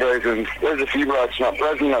couple of seasons. There's a few blokes not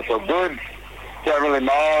present, that's all good. Don't really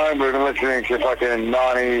mind. We've been listening to fucking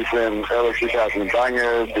 90s and early 2000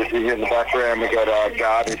 bangers. If you hear in the background, we got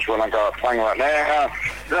Garbage when I got playing right now.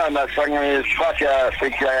 No song is fuck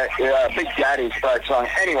Big Daddy's folk song.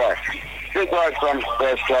 Anyway, good bloke from the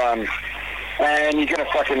first time. And you're going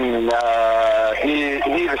to fucking hear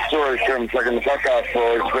the stories from fucking the podcast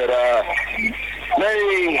boys. But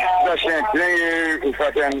me, especially you,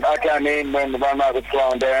 fucking, I came in when the run rate was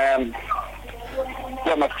slowing down.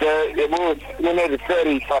 Got my we needed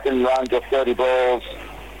 30 fucking runs or 30 balls.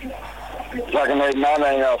 Fucking need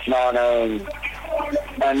 19 off 19.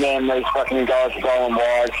 And then these fucking guys are going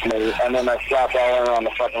wide to me, and then they start bowling on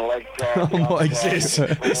the fucking leg side. Oh my God.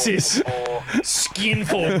 This is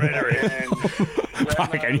skinful rhetoric.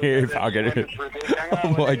 Fucking you, fucking you. Oh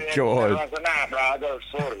my God. I said, nah, bro, I got it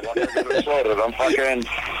sorted. I got it sorted.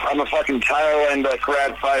 I'm a fucking tail end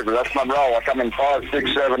crowd favourite. That's my role. I come in 5,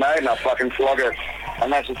 6, 7, 8, and I fucking flog it.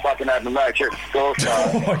 And that's just fucking happened, mate. Check the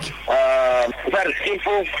scorecard. I've had a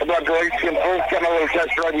simple, about very simple. Got my little test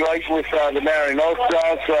graduation with the Marion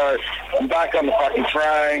All-Star, so I'm back on the fucking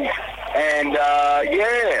train. And,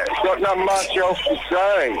 got not much else to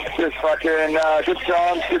say. Just fucking good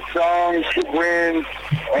times, good songs, good wins,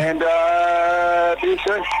 and be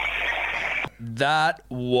soon. That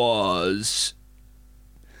was...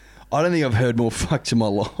 I don't think I've heard more fucks in my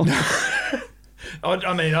life.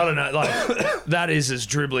 I mean, I don't know. Like, that is as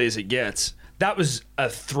dribbly as it gets. That was a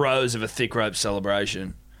throes of a thick rope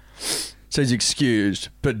celebration. So he's excused,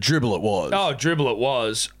 but dribble it was. Oh, dribble it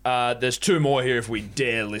was. There's two more here if we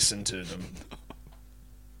dare listen to them.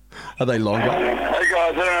 Are they longer? Hey guys,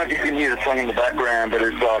 I don't know if you can hear the song in the background, but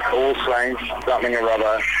it's like All Saints, something or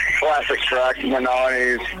other. Classic track in the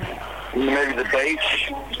 90s. Maybe The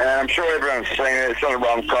Beach. And I'm sure everyone's seen it. It's not a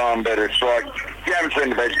rom-com, but it's like, if you haven't seen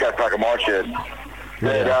The Beach, go fucking watch it.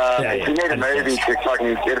 But if you need a movie to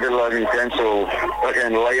fucking get a bit of loving pencil,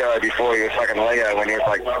 fucking Leo before he was fucking Leo when he was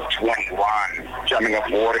like 21, jumping off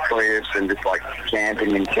water cliffs and just like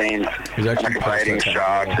camping in tents, like baiting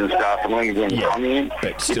sharks and stuff, and leaving them coming,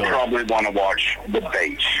 you probably want to watch The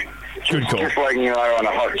Beach. Good call. Just letting you know on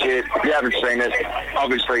a hot tip. If you haven't seen it,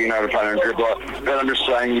 obviously you know the punter and dribbler, but I'm just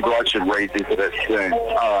saying you guys should revisit it soon. All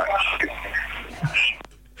right.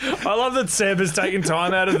 I love that Seb has taken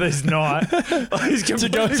time out of this night. He's To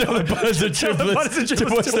go to the Butters and Dribblers to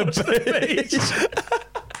watch the beach.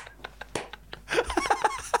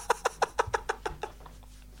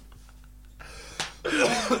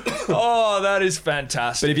 Oh, that is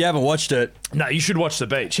fantastic. But if you haven't watched it, No, you should watch The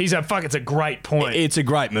Beach. It's a great point. it's a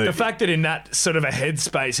great movie. The fact that in that sort of a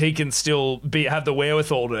headspace, he can still have the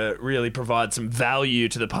wherewithal to really provide some value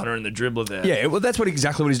to the punter and the dribbler there. Yeah, well, that's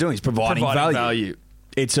exactly what he's doing. He's providing value.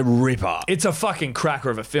 It's a ripper. It's a fucking cracker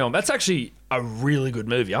of a film. That's actually a really good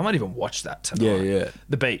movie. I might even watch that tonight. Yeah.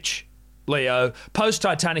 The Beach. Leo.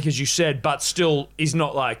 Post-Titanic, as you said, but still is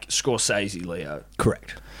not like Scorsese, Leo.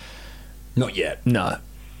 Correct. Not yet. No.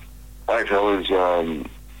 Hey fellas, I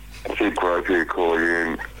think right here calling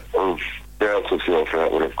in. I've doubts myself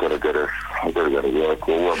out when I've got to go to work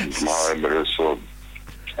or working from home, but it's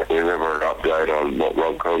never an update on what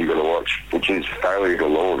rom-com I'm going to watch, which is Failure to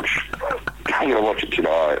Launch. I'm going to watch it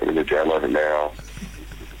tonight. I'm going to download it now.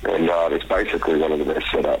 And it's basically one of the best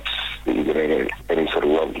setups that you get in any sort of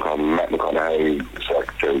rom-com. Matt McConaughey is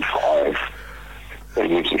like 35. He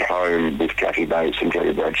lives at home with Kathy Bates and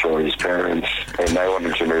Jerry Bradshaw and his parents, and they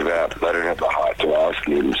wanted to move out, but they don't have the heart to ask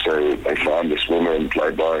him, so they find this woman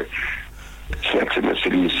played by Sex and the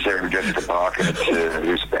City's Sarah Jessica Parker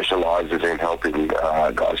who specialises in helping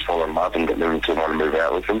guys fall in love and get them to want to move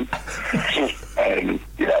out with them. And,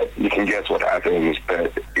 you can guess what happens,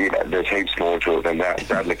 but, there's heaps more to it than that.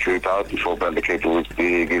 Bradley Cooper, before Bradley Cooper was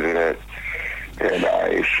big, isn't it? And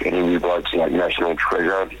if any of you blokes like National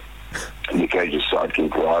Treasure, Nick Cage's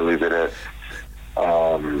sidekick Riley's in it.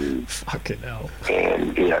 Fucking hell.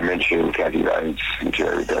 And I mentioned Kathy Bates and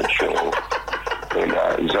Jerry Bradshaw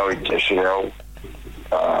and Zoe Deschanel.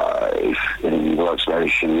 If any of you blokes know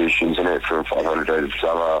she's in it from 500 Days of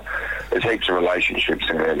Summer. There's heaps of relationships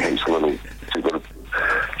in it and heaps of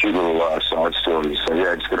cute little side stories.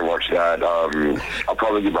 So just going to watch that. I'll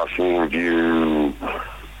probably give my full review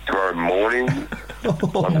tomorrow morning.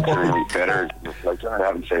 I'm feeling better. Like, I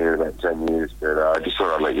haven't seen it in about 10 years, but I just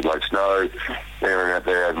thought I'd let you blokes know. Anyone out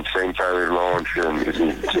there hasn't seen Failure to Launch and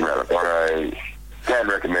isn't too mad on a can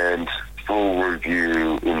recommend full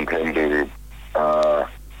review impending.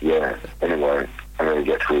 Anyway, I'm going to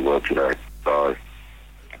get through work today. Bye.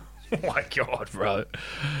 Oh my God, bro.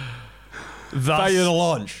 Failure to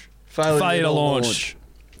launch. Failure to launch.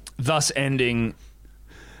 Thus ending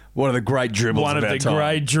one of the great dribbles one of the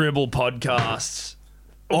great dribble podcasts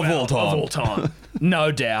of all time.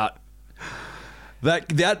 No doubt.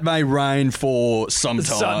 That may reign for some time.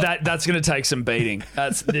 So that's going to take some beating.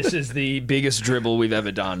 This is the biggest dribble we've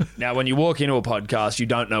ever done. Now, when you walk into a podcast, you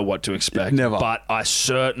don't know what to expect. Never. But I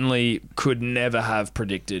certainly could never have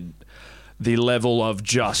predicted the level of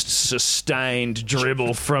just sustained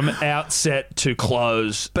dribble from outset to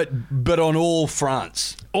close. But on all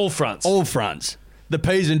fronts. All fronts. All fronts. The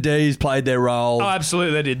P's and D's played their role. Oh,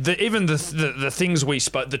 absolutely, they did. Even the things we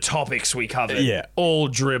spoke, the topics we covered, all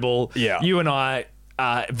dribble. Yeah. You and I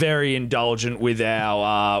are very indulgent with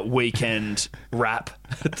our weekend rap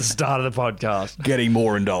at the start of the podcast. Getting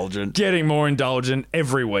more indulgent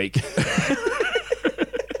Every week.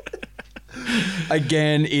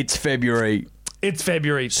 Again, it's February. It's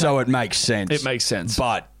February. So it makes sense. It makes sense.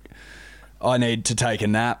 But I need to take a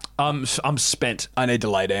nap. I'm spent. I need to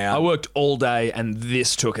lay down. I worked all day, and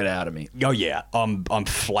this took it out of me. Oh yeah, I'm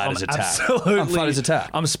flat as a tack. Absolutely, I'm flat as a tack.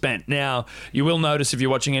 I'm spent. Now, you will notice if you're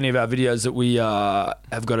watching any of our videos that we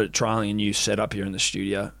have got it trialing a new setup here in the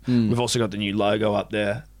studio. We've also got the new logo up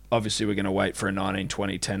there. Obviously, we're going to wait for a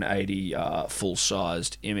 1920 1080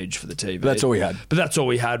 full-sized image for the TV. But that's all we had. But that's all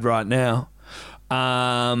we had right now.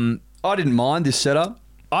 I didn't mind this setup.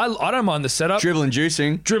 I don't mind the setup. Dribble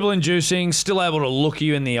inducing, still able to look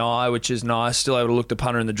you in the eye, which is nice. Still able to look the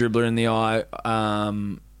punter and the dribbler in the eye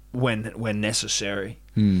when necessary.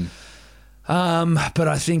 But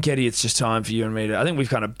I think, Eddie, it's just time for you and me to... I think we've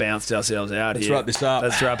kind of bounced ourselves out here. Let's wrap this up.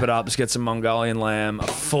 Let's wrap it up. Let's get some Mongolian lamb, a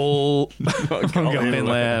full Mongolian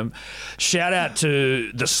lamb. Shout out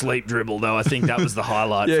to the sleep dribble, though. I think that was the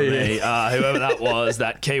highlight for me. Whoever that was,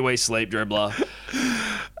 that Kiwi sleep dribbler.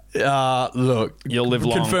 Look, you'll live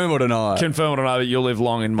long. Confirm or deny. Confirm or deny, but you'll live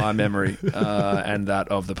long in my memory and that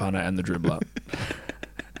of the punter and the dribbler.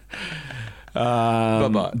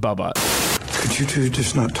 Bye-bye. Bye-bye. Could you two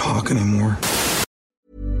just not talk anymore?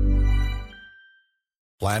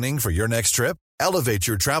 Planning for your next trip? Elevate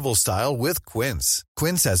your travel style with Quince.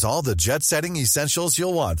 Quince has all the jet-setting essentials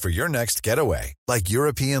you'll want for your next getaway, like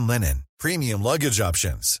European linen, premium luggage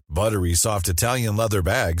options, buttery soft Italian leather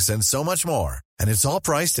bags, and so much more. And it's all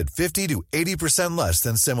priced at 50 to 80% less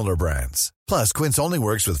than similar brands. Plus, Quince only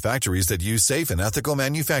works with factories that use safe and ethical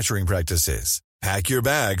manufacturing practices. Pack your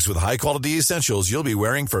bags with high-quality essentials you'll be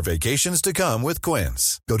wearing for vacations to come with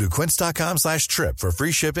Quince. Go to quince.com/trip for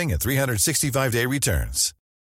free shipping and 365-day returns.